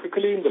because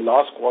typically in the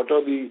last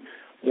quarter, the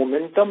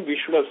momentum we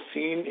should have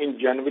seen in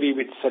January,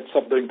 which sets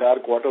up the entire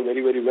quarter very,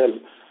 very well,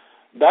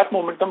 that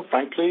momentum,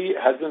 frankly,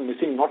 has been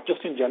missing not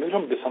just in January,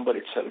 from December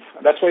itself.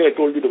 And that's why I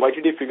told you the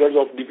YTD figures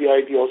of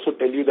DPIIT also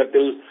tell you that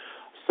till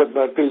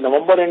till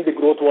November end, the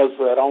growth was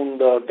around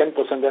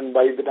 10%, and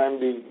by the time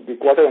the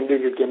quarter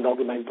ended, it came down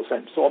to 9%.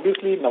 So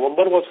obviously,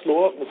 December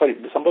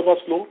was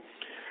slow.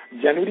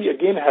 January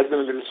again has been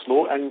a little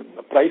slow, and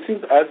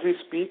prices as we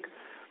speak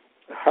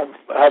have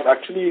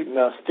actually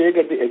stayed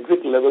at the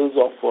exit levels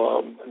of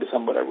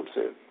December, I would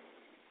say.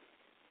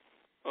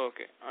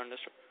 Okay,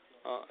 understood.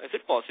 Is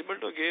it possible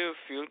to give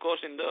fuel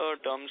cost in the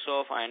terms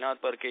of INR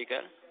per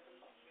kcal?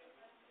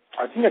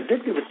 I think I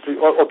did give it to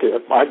you. Okay,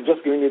 I've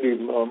just given you the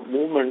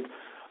movement.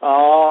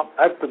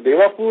 At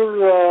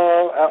Devapur,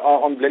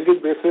 on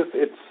blended basis,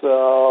 it's,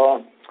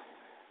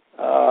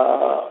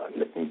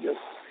 let me just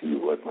see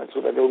what my,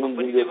 so that I don't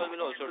Company level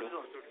will also do.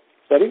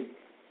 Sorry?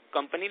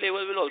 Company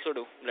level will also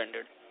do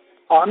blended.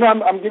 No,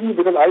 I'm giving you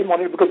because I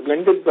monitor, because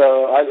blended,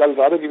 I'll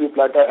rather give you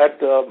flat. At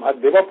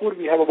Devapur,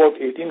 we have about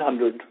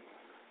 1,800.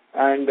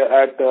 And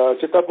at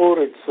Chittapur,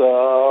 it's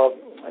a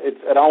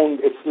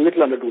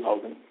little under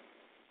 2,000.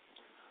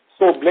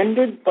 So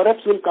blended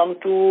perhaps will come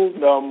to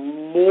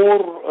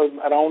more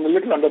around a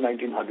little under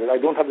 1,900. I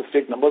don't have the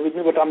straight number with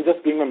me, but I'm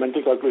just doing a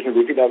mental calculation,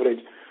 weighted average.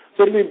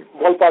 So it'll be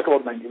ballpark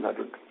about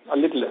 1,900, a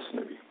little less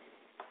maybe.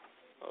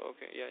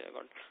 Okay, yeah,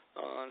 got it.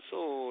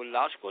 So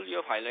last call you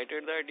have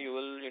highlighted that you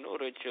will,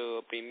 reach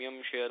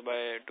premium share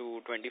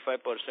to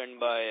 25%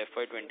 by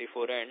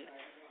FY24 end.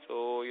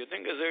 So you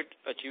think is it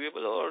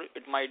achievable or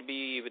it might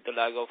be with a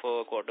lag of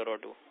a quarter or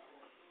two?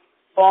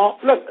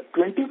 Look,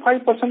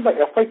 25% by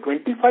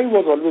FY25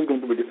 was always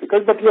going to be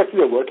difficult, but yes,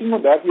 we are working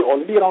on that. We're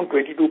already around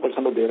 22%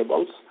 or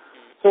thereabouts.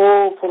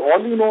 So for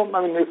all you know,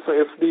 I mean, if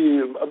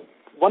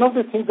one of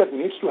the things that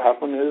needs to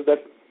happen is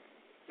that,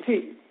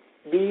 see,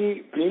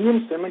 the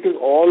premium cement is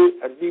all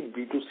at the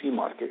B2C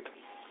market.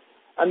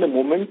 And the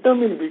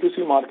momentum in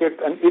B2C market,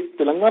 and if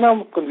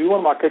Telangana consumer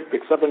market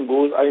picks up and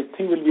goes, I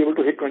think we'll be able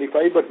to hit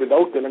 25, but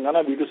without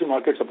Telangana B2C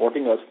market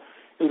supporting us,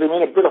 it will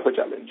remain a bit of a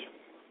challenge.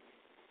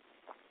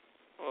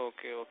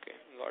 Okay,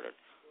 got it.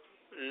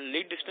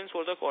 Lead distance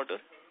for the quarter?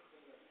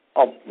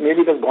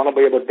 Maybe it has gone up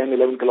by about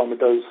 10-11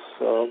 kilometers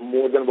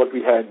more than what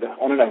we had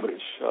on an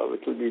average,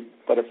 which will be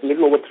perhaps a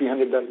little over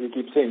 300 that we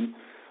keep saying.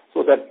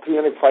 So that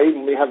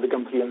 305 may have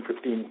become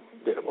 315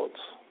 thereabouts.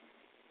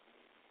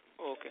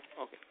 Okay.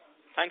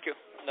 Thank you.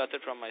 That's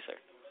it from my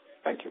side.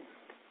 Thank you.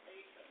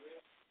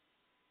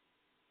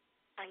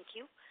 Thank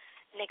you.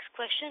 Next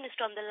question is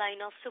from the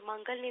line of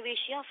Sumangal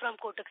Niveshia from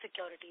Kotak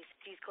Securities.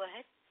 Please go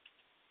ahead.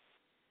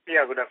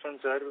 Yeah, good afternoon,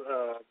 sir.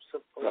 So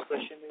first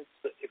question is,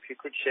 if you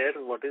could share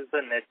what is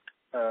the net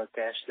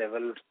cash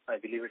level? I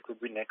believe it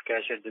would be net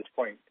cash at this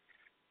point,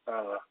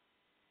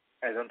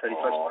 as on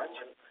 31st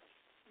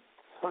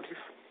March.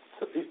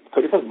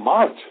 31st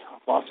March?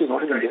 March is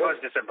not even there.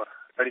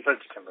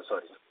 31st December,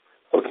 sorry.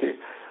 Okay.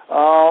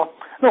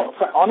 No,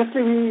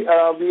 honestly,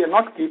 we are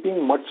not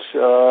keeping much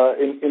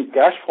in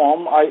cash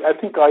form. I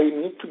think I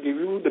need to give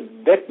you the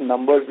debt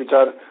numbers which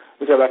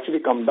have actually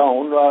come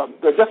down.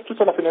 Just to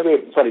sort of in a way,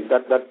 sorry,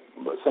 that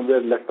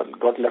somewhere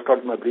got left out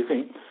in my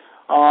briefing.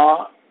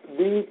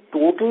 The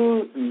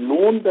total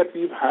loan that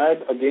we've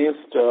had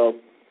against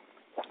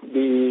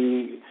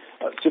the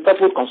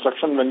Chittapur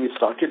construction when we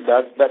started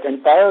that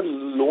entire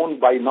loan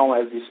by now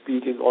as we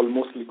speak is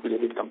almost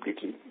liquidated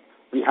completely.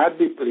 We had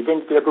the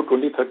repayment period to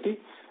 2030.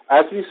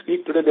 As we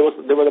speak today, there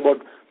was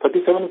about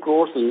 37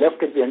 crores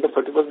left at the end of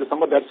 31st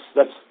December.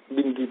 That's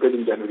been repaid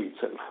in January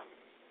itself.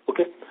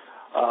 Okay.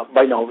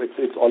 By now,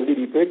 it's already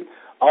repaid.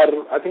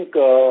 I think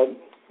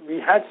we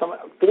had some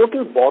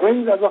total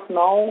borrowings as of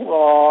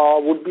now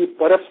would be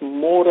perhaps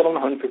more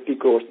around 150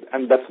 crores,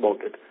 and that's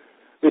about it,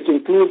 which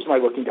includes my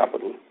working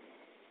capital.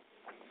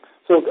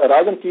 So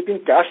rather than keeping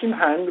cash in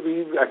hand,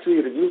 we've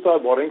actually reduced our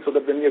borrowing so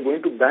that when we are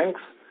going to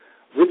banks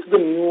with the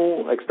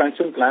new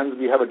expansion plans,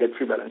 we have a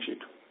debt-free balance sheet.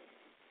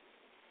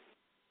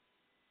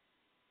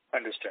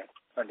 Understand.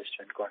 Got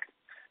it.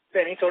 So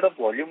any sort of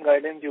volume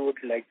guidance you would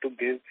like to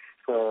give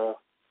for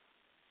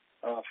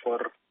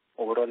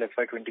overall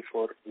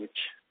FY24, which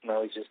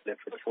now is just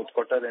left for the fourth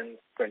quarter and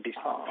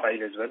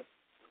 25 as well?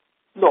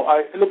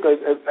 No, look,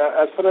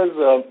 as far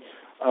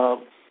as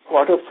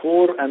quarter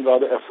 4 and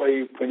rather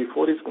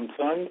FY24 is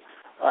concerned,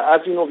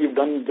 as you know, we've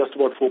done just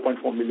about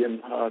 4.4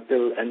 million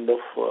till end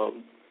of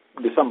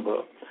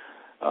December.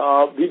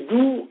 We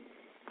do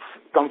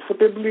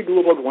comfortably do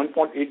about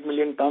 1.8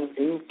 million tons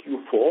in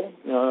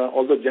Q4,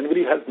 although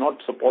January has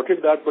not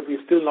supported that, but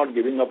we're still not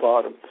giving up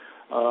our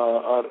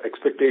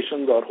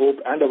expectations, our hope,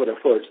 and our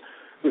efforts.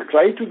 We'll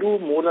try to do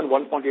more than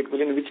 1.8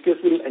 million, in which case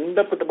we'll end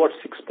up at about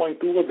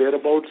 6.2 or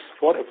thereabouts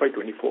for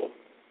FY24.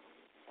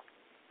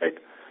 Right?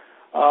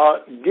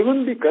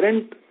 Given the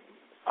current,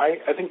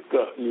 I think,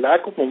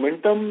 lack of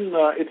momentum,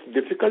 it's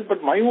difficult,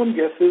 but my own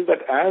guess is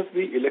that as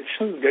the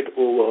elections get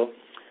over,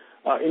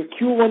 in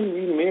Q1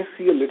 we may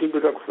see a little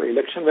bit of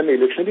election. When the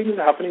electioning is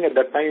happening at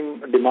that time,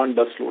 demand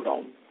does slow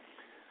down.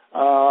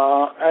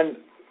 And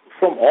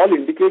from all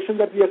indications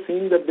that we are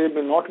seeing that there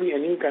may not be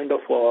any kind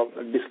of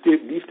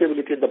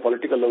destability at the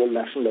political level,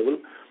 national level,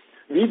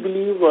 we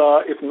believe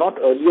if not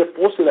earlier,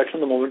 post-election,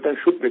 the momentum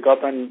should pick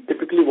up, and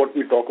typically what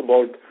we talk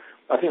about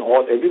I think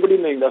everybody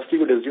in the industry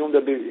would assume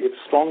that if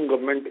strong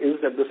government is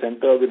at the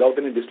center without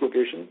any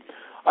dislocation,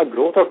 a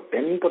growth of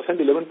 10%,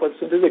 11%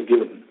 is a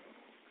given.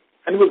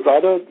 And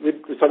rather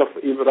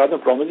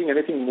than promising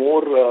anything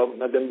more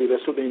than the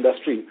rest of the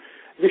industry,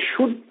 we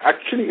should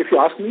actually, if you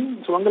ask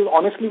me, Sumangal,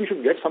 honestly, we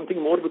should get something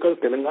more because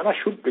Telangana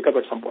should pick up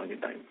at some point in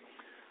time.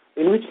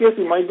 In which case,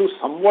 we might do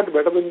somewhat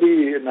better than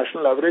the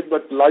national average,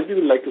 but largely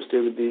we'd like to stay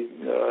with the,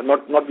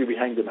 not be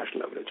behind the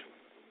national average.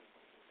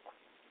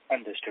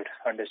 Understood.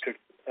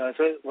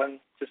 So one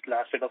just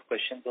last set of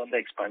questions on the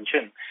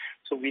expansion.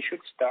 So we should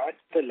start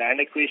the land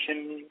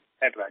acquisition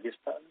at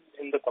Rajasthan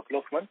in the couple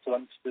of months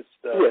once this...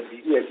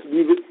 Yes,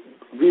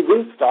 we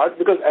will start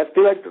because as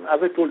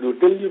I told you,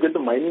 till you get the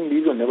mining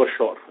lease, you're never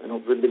sure.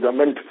 With the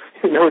government,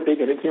 you never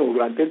take anything for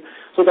granted.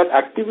 So that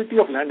activity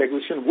of land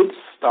acquisition will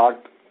start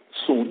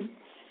soon.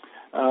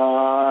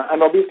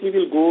 And obviously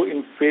we'll go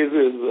in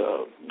phases,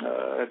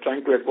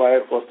 trying to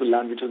acquire first the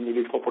land which is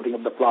needed for putting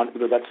up the plant,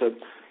 because that's a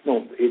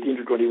 18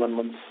 to 21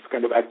 months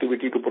kind of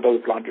activity to put up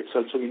the plant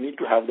itself. So we need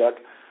to have that.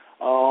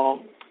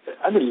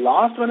 And the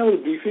last when I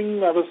was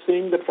briefing, I was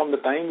saying that from the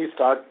time we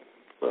start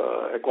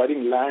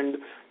acquiring land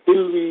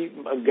till we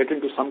get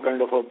into some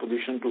kind of a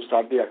position to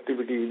start the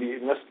activity,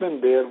 the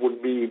investment there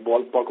would be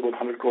ballpark about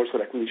 100 crores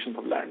for acquisition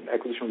of land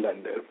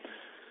there.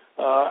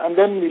 And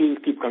then we'll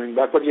keep coming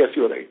back. But yes,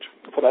 you're right.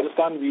 For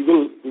Rajasthan, we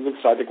will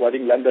start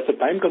acquiring land. That's a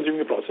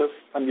time-consuming process,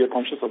 and we are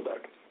conscious of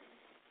that.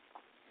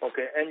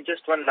 Okay. And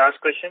just one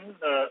last question.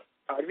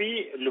 Are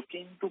we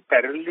looking to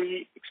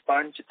parallelly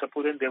expand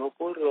Chittapur and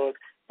Devapur,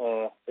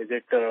 or is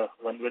it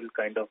one will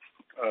kind of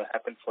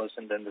happen first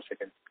and then the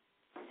second?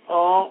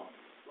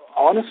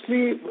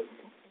 Honestly,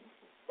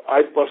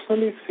 I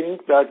personally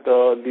think that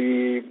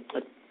the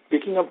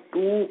picking up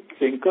two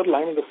clinker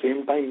lines at the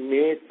same time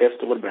may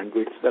test our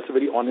bandwidth. That's a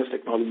very honest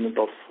acknowledgement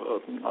of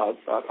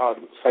our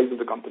size of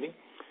the company.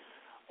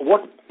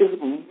 What is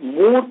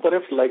more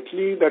perhaps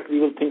likely that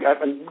we will think,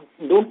 and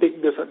don't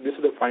take this as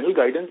the final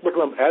guidance, but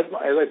as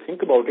I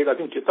think about it, I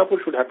think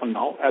Chittapur should happen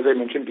now. As I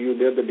mentioned to you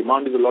there, the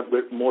demand is a lot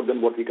more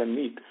than what we can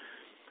meet.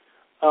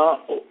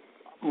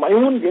 My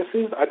own guess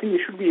is I think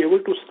we should be able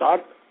to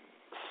start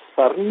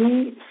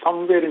Sarni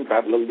somewhere in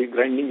parallel, the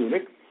grinding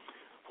unit,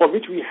 for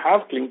which we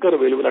have clinker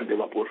available at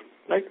Devapur,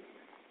 right?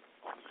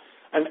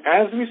 And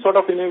as we sort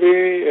of, in a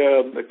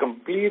way,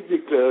 complete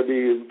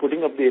the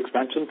putting up the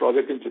expansion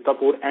project in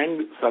Chittapur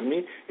and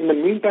Sarni, in the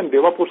meantime,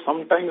 Devapur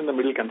sometime in the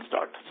middle can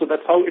start. So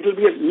that's how it will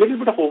be a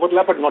little bit of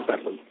overlap, but not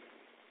parallel.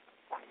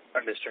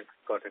 Understood.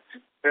 Got it.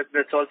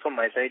 That's all from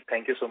my side.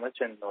 Thank you so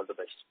much and all the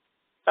best.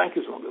 Thank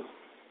you so much.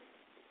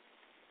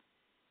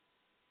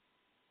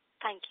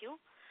 Thank you.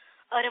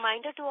 A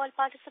reminder to all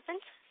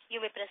participants,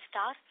 you may press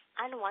star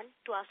and 1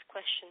 to ask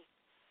questions.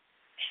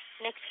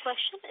 Next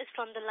question is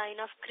from the line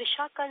of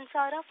Krisha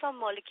Kansara from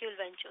Molecule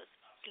Ventures.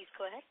 Please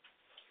go ahead.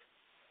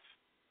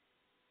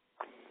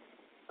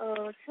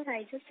 Sir,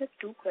 I just have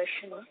two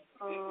questions.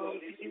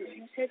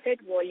 You said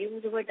that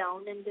volumes were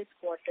down in this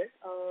quarter.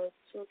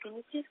 So can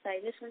you please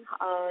guide us on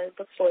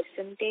the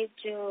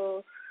percentage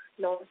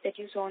loss that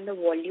you saw on the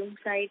volume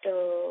side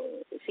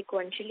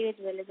sequentially as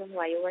well as on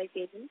YOY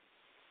basis?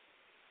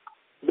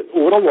 The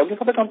overall volume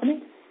for the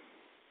company?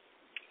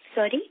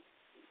 Sorry?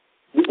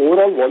 The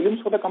overall volumes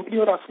for the company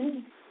you're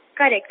asking?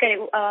 Correct.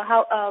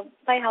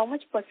 By how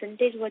much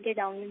percentage were they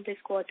down in this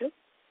quarter?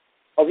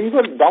 We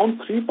were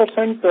down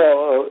 3%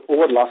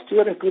 over last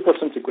year and 2%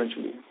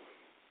 sequentially.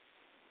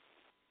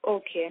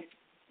 Okay.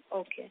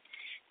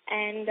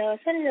 And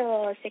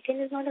sir,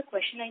 second is not a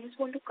question. I just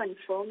want to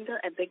confirm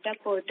the EBITDA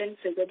per ton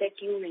figure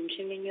that you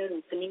mentioned in your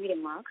opening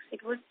remarks.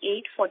 It was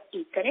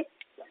 840, correct?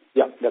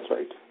 Yeah, that's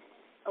right.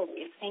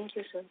 Okay. Thank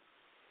you, sir.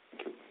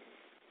 Thank you.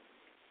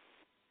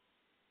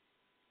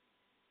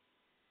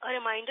 A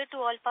reminder to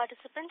all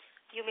participants,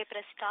 you may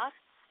press star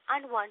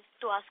and 1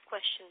 to ask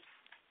questions.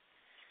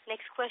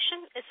 Next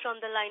question is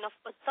from the line of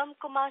Uttam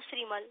Kumar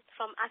Srimal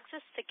from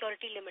Axis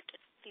Security Limited.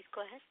 Please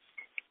go ahead.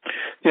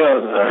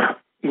 Yeah,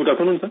 good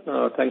afternoon,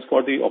 sir. Thanks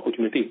for the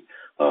opportunity.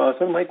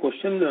 Sir, my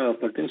question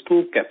pertains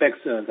to CapEx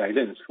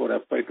guidance for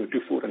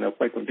FY24 and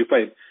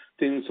FY25.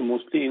 Since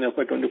mostly in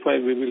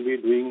FY25 we will be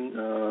doing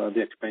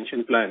the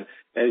expansion plan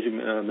as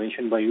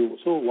mentioned by you.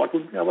 So what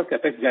would be our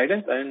CapEx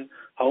guidance and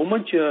how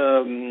much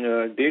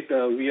debt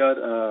we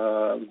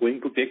are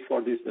going to take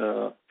for this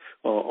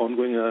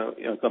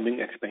ongoing coming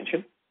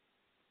expansion?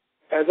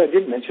 As I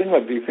did mention in my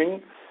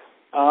briefing,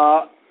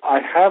 I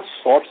have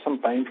sought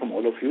some time from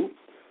all of you,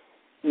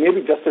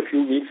 maybe just a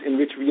few weeks, in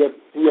which we are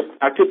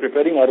actually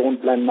preparing our own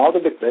plan. Now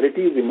that the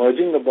clarity is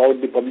emerging about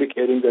the public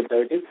hearing, the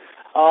clarity,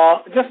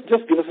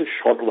 just give us a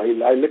short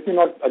while. Let me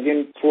not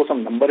again throw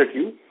some number at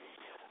you.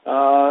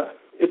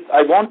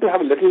 I want to have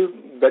a little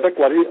better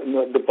query,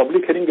 the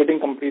public hearing getting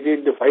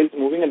completed, the files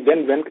moving, and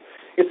then when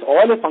it's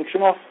all a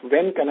function of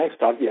when can I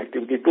start the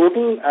activity.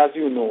 Total, as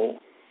you know,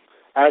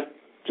 at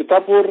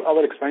Chittapur,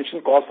 our expansion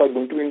costs are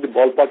going to be in the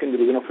ballpark in the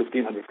region of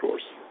 1,500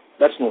 crores.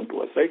 That's known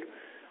to us, right?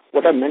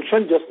 What I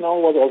mentioned just now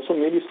was also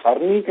maybe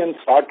Sarni can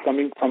start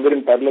coming somewhere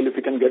in parallel if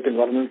we can get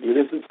environmental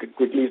clearances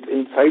quickly. It's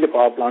inside a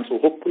power plant, so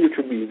hopefully it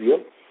should be easier.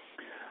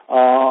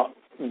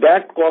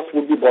 That cost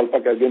would be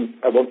ballpark again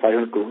about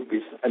 500 crore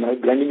rupees, and our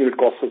grinding unit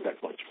costs us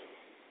that much.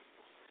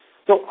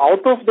 So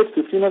out of that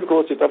 1,500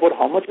 crore Chittapur,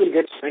 how much will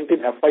get spent in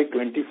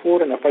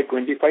FY24 and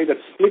FY25? That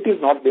split is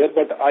not there,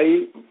 but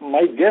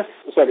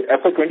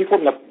FY24,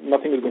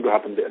 nothing is going to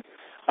happen there.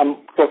 I'm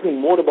talking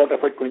more about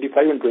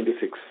FY25 and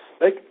 26,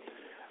 right?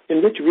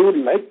 In which we would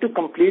like to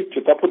complete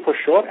Chittapur for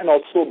sure and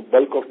also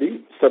bulk of the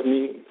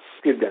Sarni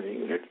skid grinding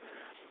unit.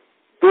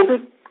 Total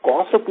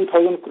cost of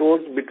 2,000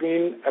 crores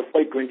between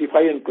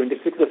FY25 and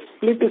 26, the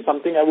split is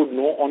something I would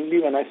know only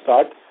when I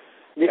start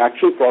the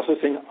actual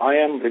processing. I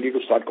am ready to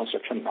start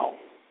construction now.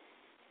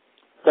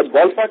 The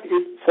ballpark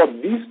is, for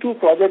these two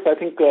projects, I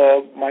think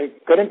my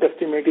current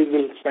estimate is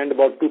we'll spend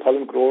about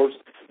 2,000 crores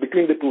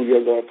between the 2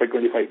 years of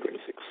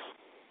FY25-26.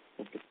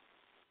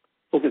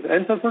 Okay,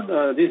 and sir, for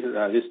this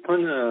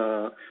Rajasthan,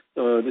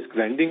 this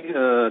grinding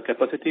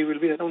capacity will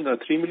be around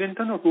 3 million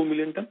ton or 2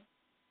 million ton?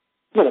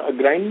 No,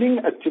 grinding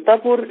at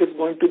Chittapur is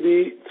going to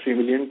be 3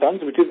 million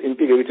tons, which is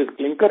integrated, which is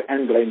clinker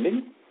and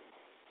grinding.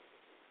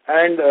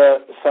 And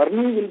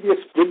Sarni will be a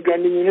split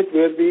grinding unit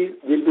where we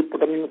will be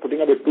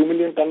putting up a 2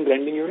 million ton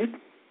grinding unit.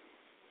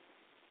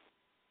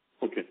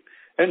 Okay.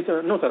 And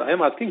no, sir, I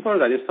am asking for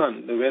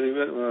Rajasthan, where we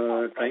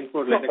were trying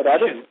for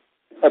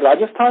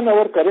Rajasthan,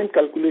 our current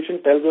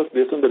calculation tells us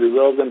based on the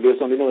reserves and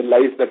based on the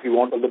life that we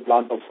want of the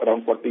plant of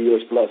around 40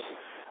 years plus.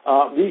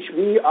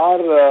 We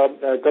are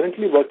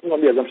currently working on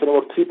the assumption of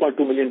about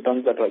 3.2 million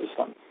tons at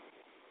Rajasthan.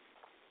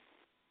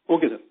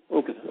 Okay, sir.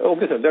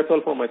 Okay, sir. That's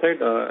all from my side,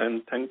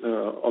 and thank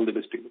all the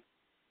best to you.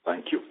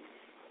 Thank you.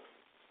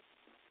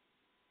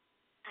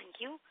 Thank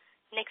you.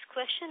 Next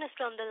question is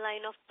from the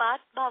line of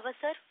Parth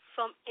Bhavasar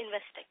from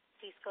Investec.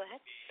 Please go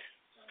ahead.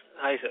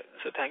 Hi, sir.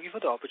 So thank you for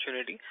the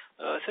opportunity.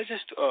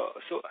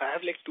 So I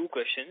have like two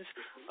questions.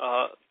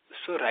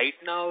 So right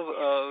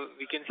now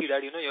we can see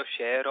that your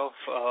share of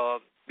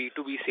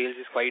B2B sales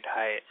is quite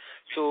high.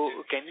 So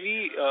can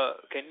we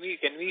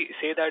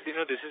say that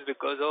this is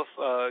because of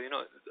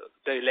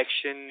the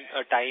election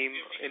time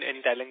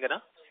in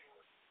Telangana?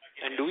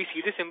 And do we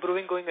see this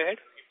improving going ahead?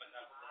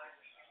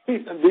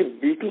 The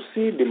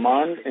B2C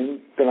demand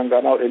in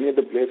Telangana or any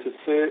other place,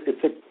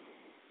 it's a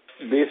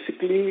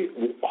basically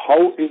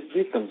how is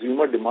the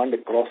consumer demand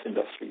across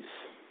industries.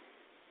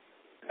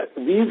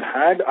 We've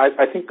had,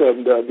 I think,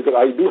 because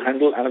I do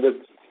handle another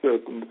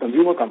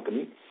consumer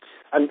company,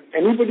 and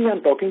anybody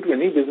I'm talking to,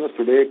 any business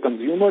today,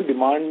 consumer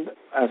demand,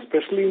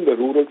 especially in the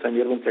rural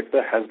semi-urban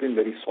sector, has been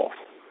very soft.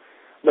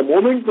 The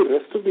moment the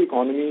rest of the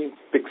economy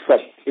picks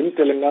up in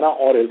Telangana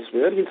or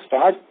elsewhere, we'll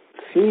start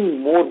seeing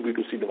more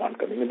B2C demand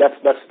coming. And that's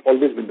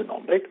always been the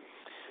norm, right?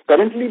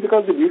 Currently,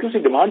 because the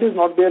B2C demand is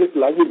not there, it's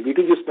largely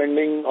B2G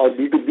spending or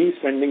B2B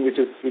spending which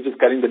is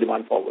carrying the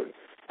demand forward.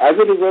 As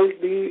a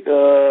result,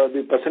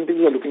 the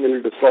percentages are looking a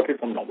little distorted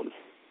from normal.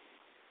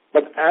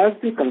 But as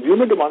the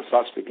consumer demand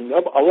starts picking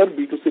up, our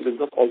B2C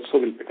business also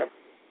will pick up.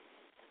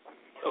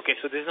 Okay,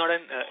 so this is not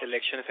an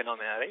election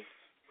phenomenon, right?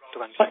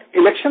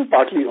 Election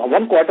partly.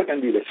 One quarter can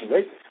be election,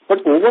 right?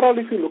 But overall,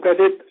 if you look at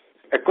it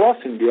across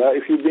India,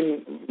 if you've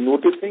been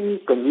noticing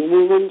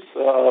consumables,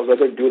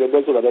 whether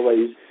durables or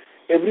otherwise,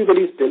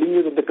 everybody is telling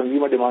you that the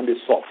consumer demand is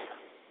soft.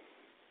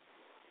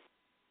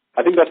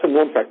 I think that's a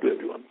known fact to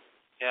everyone.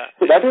 Yeah.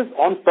 So that is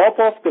on top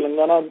of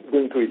Telangana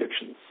going through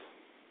elections.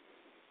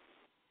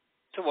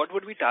 So what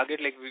would we target?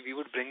 Like we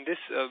would bring this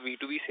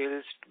B2B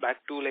sales back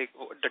to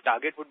the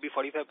target would be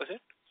 45%?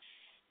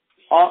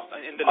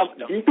 In the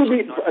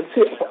B2B, I'd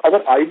say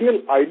our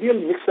ideal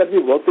mix that we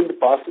worked in the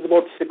past is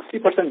about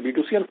 60%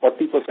 B2C and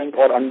 40%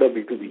 or under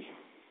B2B.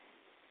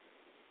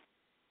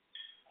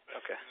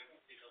 Okay.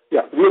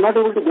 Yeah, we are not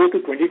able to go to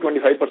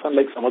 20-25%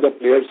 like some other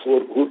players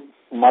who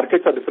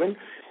markets are different.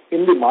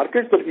 In the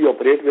markets that we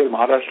operate, where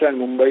Maharashtra and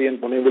Mumbai and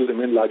Pune will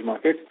remain large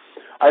markets,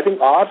 I think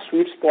our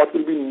sweet spot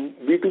will be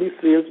B2B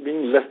sales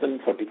being less than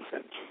 40%.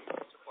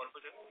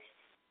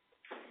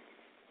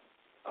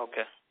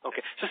 Okay.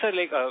 Okay. So, sir,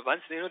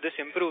 once, this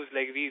improves,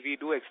 we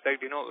do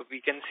expect,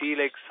 we can see,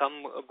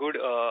 some good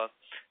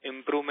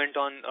improvement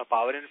on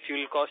power and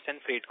fuel cost and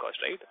freight cost,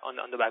 right,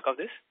 on the back of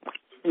this?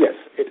 Yes.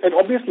 And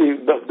obviously,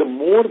 the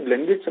more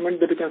blended cement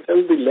that you can sell,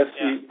 the less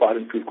the power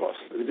and fuel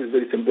cost. It is a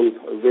very simple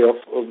way of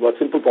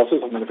simple process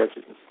of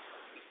manufacturing.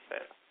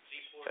 Fair.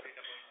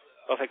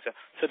 Perfect, sir.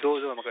 So,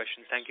 those are my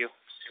questions. Thank you.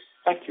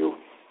 Thank you.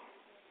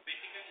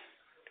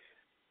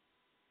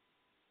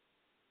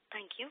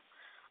 Thank you.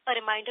 A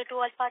reminder to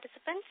all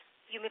participants,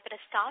 you may press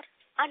star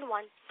and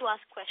 1 to ask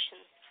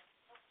questions.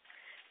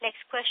 Next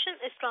question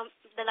is from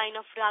the line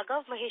of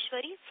Raghav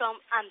Maheshwari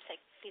from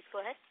AMSEC. Please go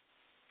ahead.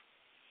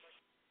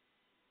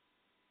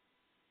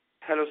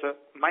 Hello, sir.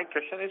 My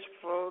question is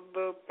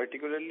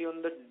particularly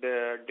on the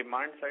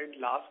demand side.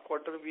 Last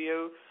quarter, we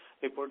have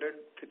reported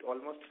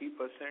almost 3%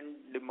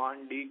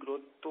 demand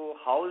degrowth. So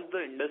how is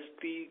the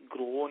industry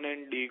grown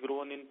and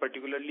degrown in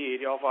particularly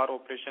area of our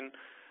operation,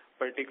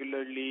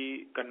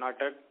 particularly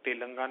Karnataka,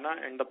 Telangana,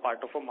 and the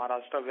part of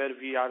Maharashtra where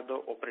we are the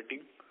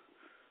operating?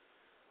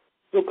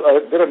 Look,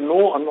 there are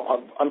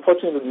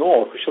unfortunately,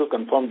 no official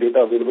confirmed data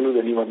available with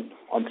anyone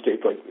on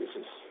state-wide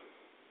basis.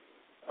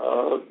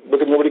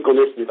 Because nobody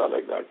collates data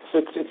like that.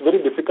 So it's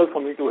very difficult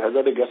for me to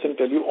hazard a guess and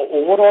tell you.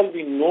 Overall,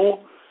 we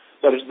know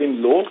that it's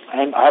been low,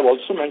 and I have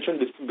also mentioned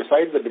this,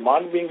 besides the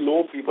demand being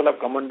low, people have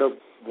come under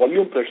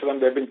volume pressure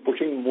and they've been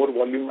pushing more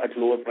volume at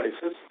lower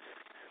prices.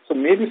 So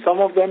maybe some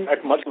of them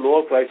at much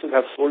lower prices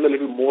have sold a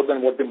little more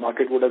than what the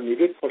market would have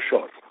needed, for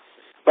sure.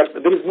 But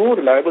there is no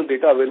reliable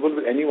data available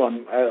with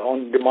anyone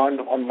on demand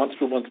on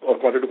month-to-month or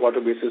quarter-to-quarter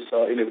basis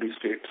in every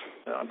state,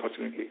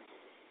 unfortunately.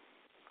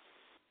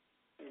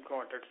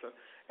 Got it, sir.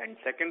 And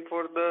second,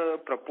 for the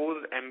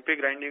proposed MP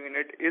grinding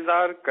unit, is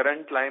our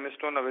current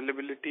limestone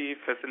availability,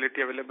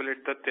 facility available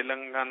at the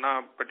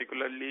Telangana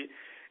particularly,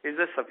 is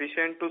it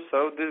sufficient to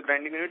serve this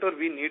grinding unit, or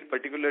we need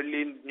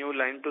particularly new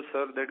line to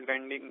serve that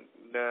grinding,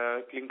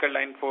 the clinker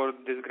line for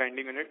this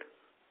grinding unit?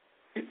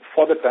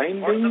 For the time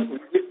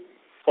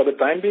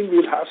being,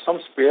 we'll have some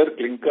spare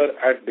clinker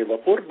at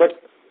Devapur,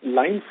 but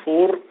line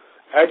 4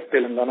 at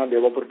Telangana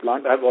Devapur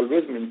plant, I have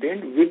always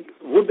maintained,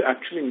 would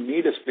actually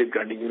need a split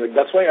grinding unit.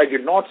 That's why I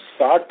did not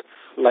start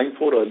line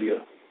 4 earlier.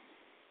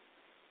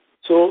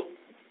 So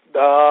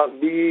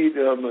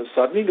the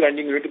Sarni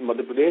grinding unit in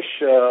Madhya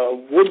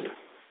Pradesh would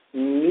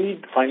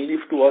need finally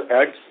to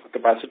add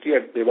capacity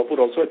at Devapur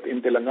also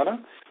in Telangana.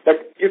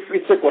 But if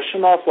it's a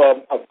question of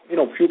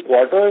few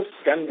quarters,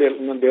 can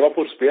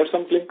Devapur spare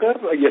some clinker?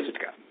 Yes, it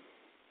can.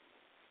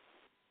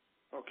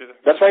 Okay.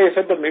 That's why I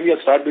said that maybe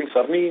I'll start doing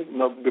Sarni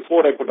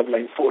before I put up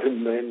line 4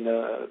 in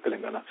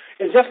Telangana.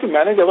 It's just to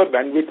manage our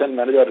bandwidth and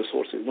manage our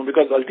resources,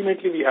 because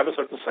ultimately we have a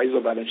certain size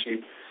of balance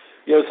sheet.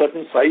 We have a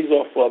certain size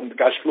of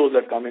cash flows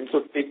that come in.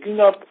 So taking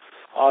up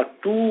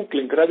 2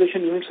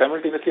 clinkerization units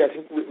simultaneously, I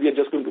think we are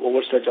just going to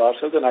overstretch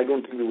ourselves, and I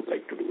don't think we would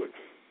like to do it.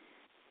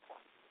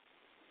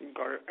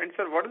 Got it. And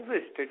sir, what is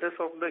the status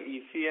of the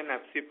EC and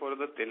FC for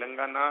the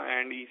Telangana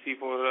and EC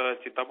for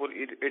Chittapur?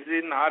 Is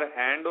it in our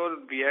hand, or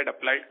we had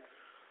applied?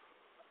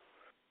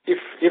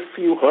 If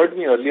you heard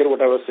me earlier,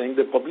 what I was saying,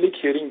 the public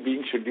hearing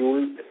being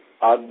scheduled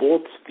are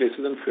both places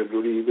in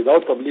February.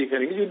 Without public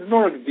hearing, you do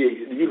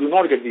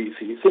not get the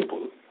EC.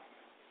 Simple.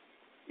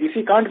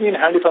 EC can't be in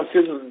hand if I'm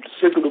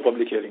still to do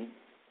public hearing.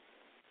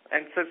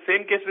 And sir,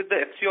 same case with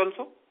the FC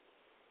also?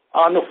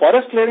 No,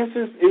 forest clearance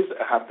is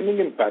happening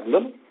in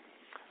parallel,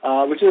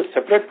 which is a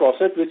separate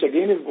process, which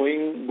again is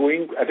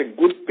going at a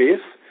good pace.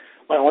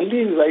 My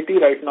only anxiety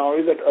right now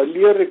is that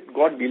earlier it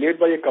got delayed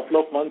by a couple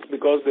of months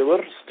because there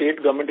were state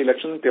government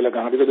elections in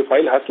Telangana, because the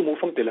file has to move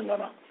from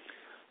Telangana.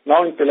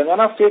 Now in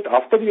Telangana state,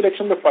 after the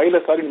election, the file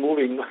has started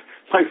moving.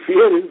 My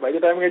fear is by the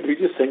time it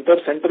reaches center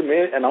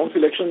may announce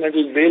election and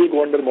they'll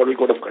go under model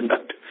code of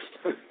conduct.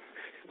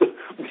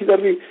 These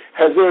are the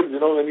hazards,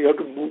 when you have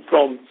to move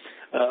from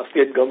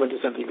state government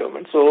to central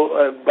government.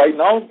 So by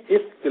now,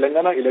 if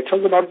Telangana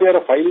elections were not there,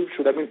 a file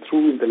should have been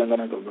through in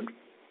Telangana government.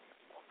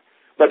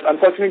 But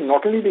unfortunately,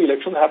 not only the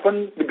election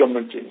happened, the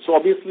government changed. So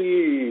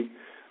obviously,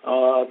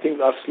 things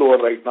are slower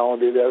right now.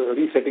 They are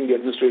resetting the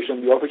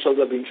administration. The officials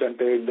are being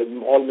shunted.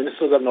 All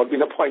ministers have not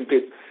been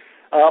appointed.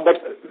 But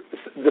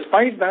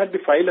despite that, the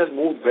file has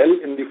moved well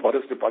in the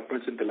forest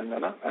departments in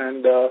Telangana.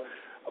 And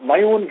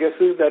my own guess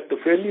is that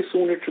fairly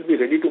soon it should be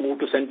ready to move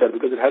to center,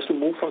 because it has to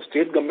move from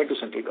state government to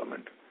central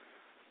government.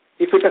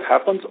 If it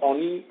happens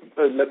only,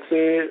 let's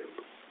say,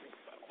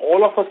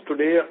 all of us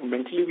today,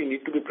 mentally, we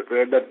need to be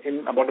prepared that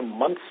in about a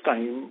month's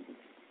time,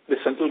 the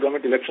central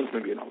government elections may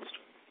be announced.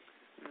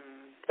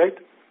 Right?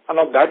 And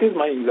now that is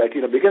my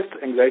anxiety. The biggest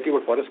anxiety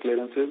about forest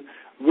clearance is,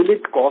 will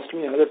it cost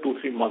me another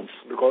 2-3 months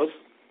because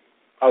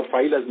our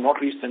file has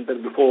not reached center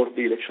before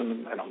the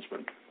election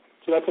announcement?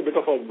 So that's a bit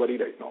of a worry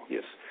right now,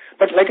 yes.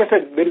 But like I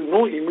said, there is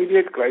no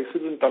immediate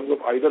crisis in terms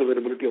of either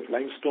availability of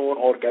limestone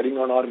or carrying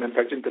on our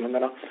manufacturing in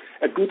Telangana.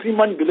 A 2-3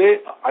 month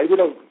delay, I would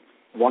have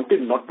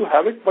wanted not to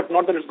have it, but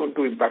not that it's going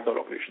to impact our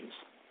operations.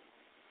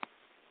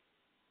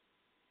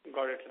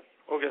 Got it, sir.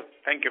 Okay,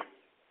 thank you.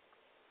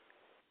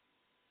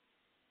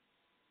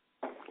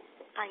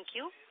 Thank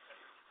you.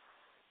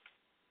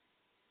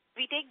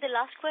 We take the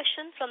last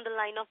question from the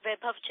line of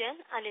Vaibhav Jain,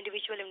 an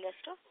individual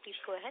investor. Please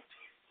go ahead.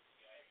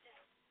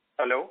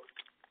 Hello.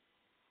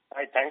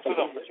 Hi, thanks for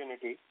the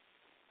opportunity.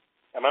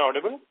 Am I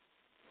audible?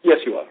 Yes,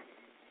 you are.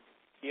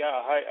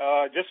 Yeah,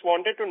 hi. Just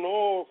wanted to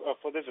know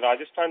for this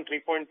Rajasthan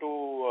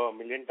 3.2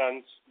 million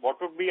tons, what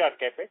would be our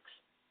capex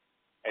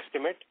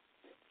estimate?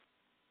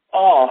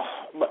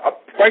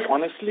 Quite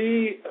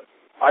honestly,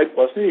 I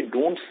personally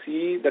don't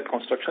see that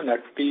construction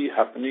activity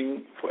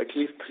happening for at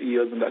least 3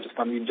 years in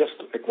Rajasthan. We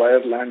just acquire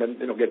land and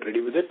get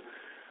ready with it.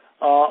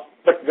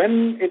 But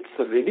when it's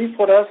ready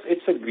for us,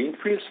 it's a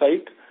greenfield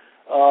site.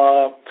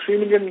 3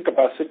 million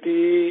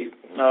capacity,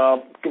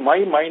 to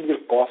my mind,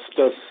 will cost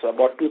us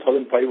about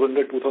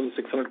 2,500,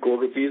 2,600 crore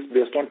rupees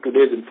based on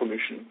today's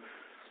information.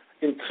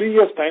 In 3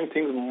 years' time,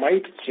 things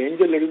might change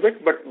a little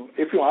bit, but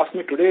if you ask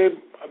me today,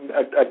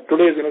 at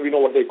today's, we know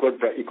what the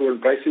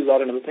equivalent prices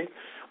are and everything.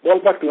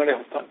 Ballpark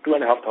 2,500,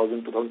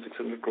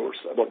 2,600 crores,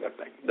 about that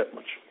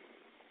much.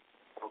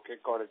 Okay,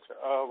 got it, sir.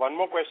 One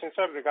more question,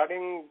 sir,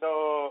 regarding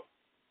the,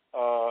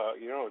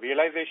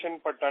 realization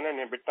per ton and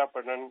EBITDA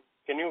per ton.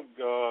 Can you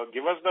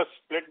give us the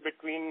split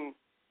between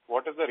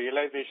what is the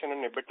realization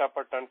and EBITDA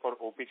per ton for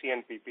OPC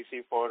and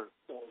PPC for...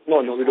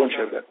 No, we don't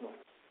share that.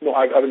 No,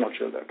 I will not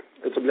share that.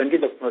 It's a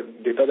blended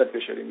data that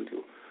we're sharing with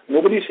you.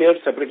 Nobody shares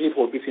separately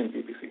for OPC and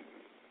PPC.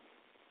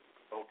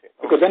 Okay.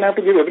 Because then I have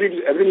to give every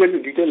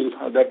little detail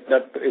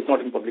that is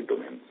not in public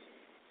domain.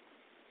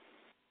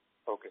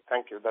 Okay,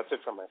 thank you. That's it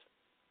from my side.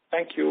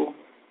 Thank you.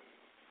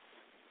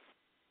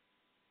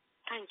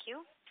 Thank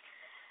you.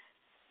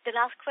 The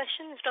last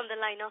question is from the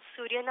line of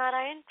Surya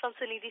Narayan from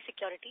Sunidhi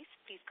Securities.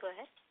 Please go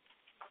ahead.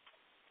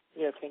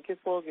 Yeah, thank you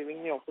for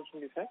giving me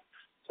opportunity, sir.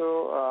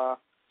 So,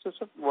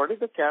 what is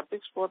the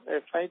capex for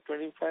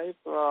FY25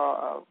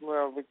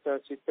 with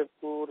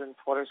Chitapur and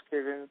forest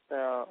clearance,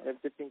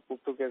 everything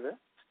put together,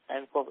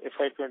 and for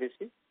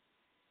FY26?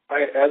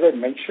 As I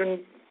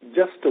mentioned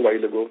just a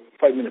while ago,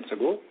 5 minutes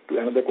ago, to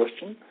another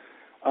question,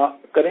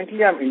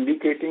 currently I'm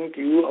indicating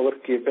to you our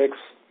capex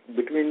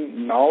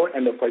between now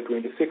and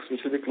FY26,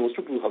 which will be close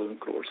to 2,000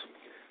 crores.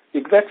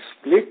 Exact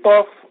split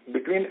off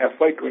between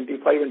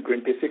FY25 and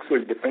 26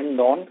 will depend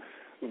on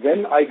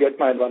when I get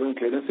my environmental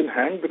clearance in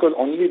hand, because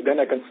only then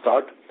I can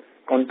start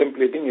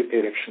contemplating its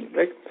erection,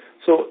 right?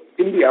 So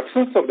in the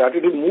absence of that,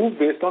 it will move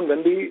based on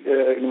when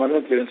the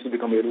environmental clearance will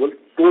become available.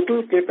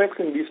 Total capex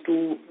in these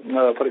two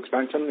for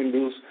expansion in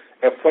these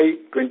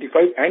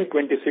FY25 and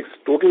 26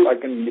 total, I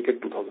can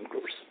indicate 2,000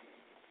 crores.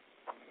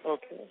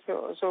 Okay,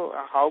 so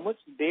how much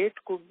date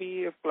could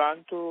be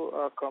planned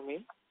to come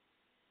in?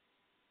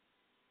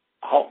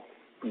 How?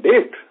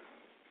 Date?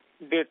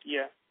 Date,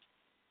 yeah.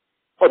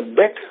 Oh,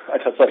 debt?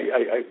 Sorry,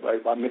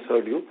 I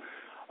misheard you.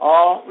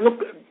 Look,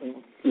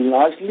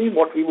 largely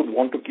what we would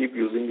want to keep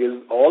using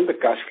is all the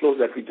cash flows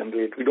that we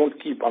generate. We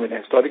don't keep,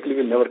 historically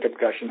we've never kept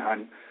cash in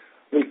hand.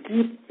 We'll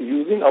keep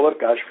using our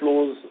cash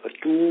flows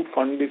to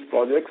fund these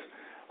projects.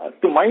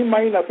 To my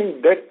mind, I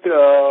think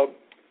that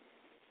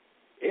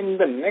in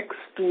the next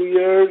 2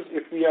 years,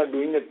 if we are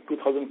doing a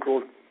 2,000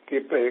 crore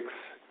capex,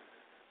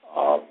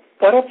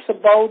 perhaps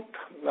about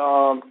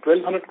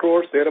 1,200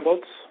 crores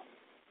thereabouts.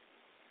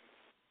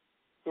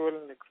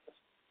 1,200 crores.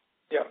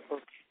 Yeah.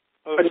 Okay.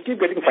 But it keep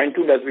getting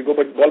fine-tuned as we go,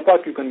 but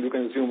ballpark you can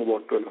assume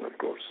about 1,200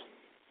 crores.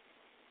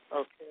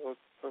 Okay.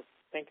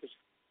 Thank you,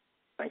 sir.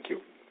 Thank you.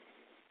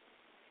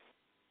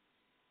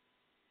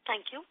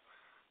 Thank you.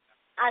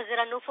 As there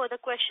are no further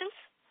questions,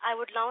 I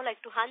would now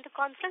like to hand the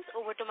conference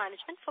over to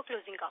management for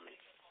closing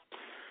comments.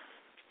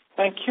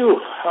 Thank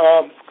you.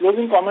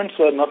 Closing comments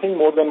are nothing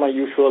more than my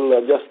usual,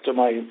 just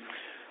my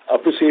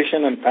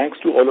appreciation and thanks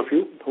to all of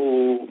you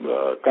who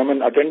come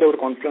and attend our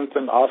conference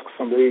and ask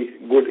some very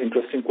good,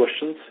 interesting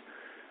questions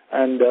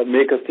and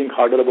make us think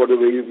harder about the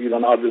way we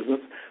run our business.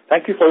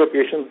 Thank you for your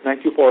patience.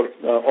 Thank you for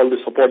all the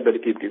support that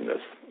you keep giving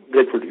us.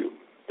 Grateful to you.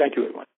 Thank you very much.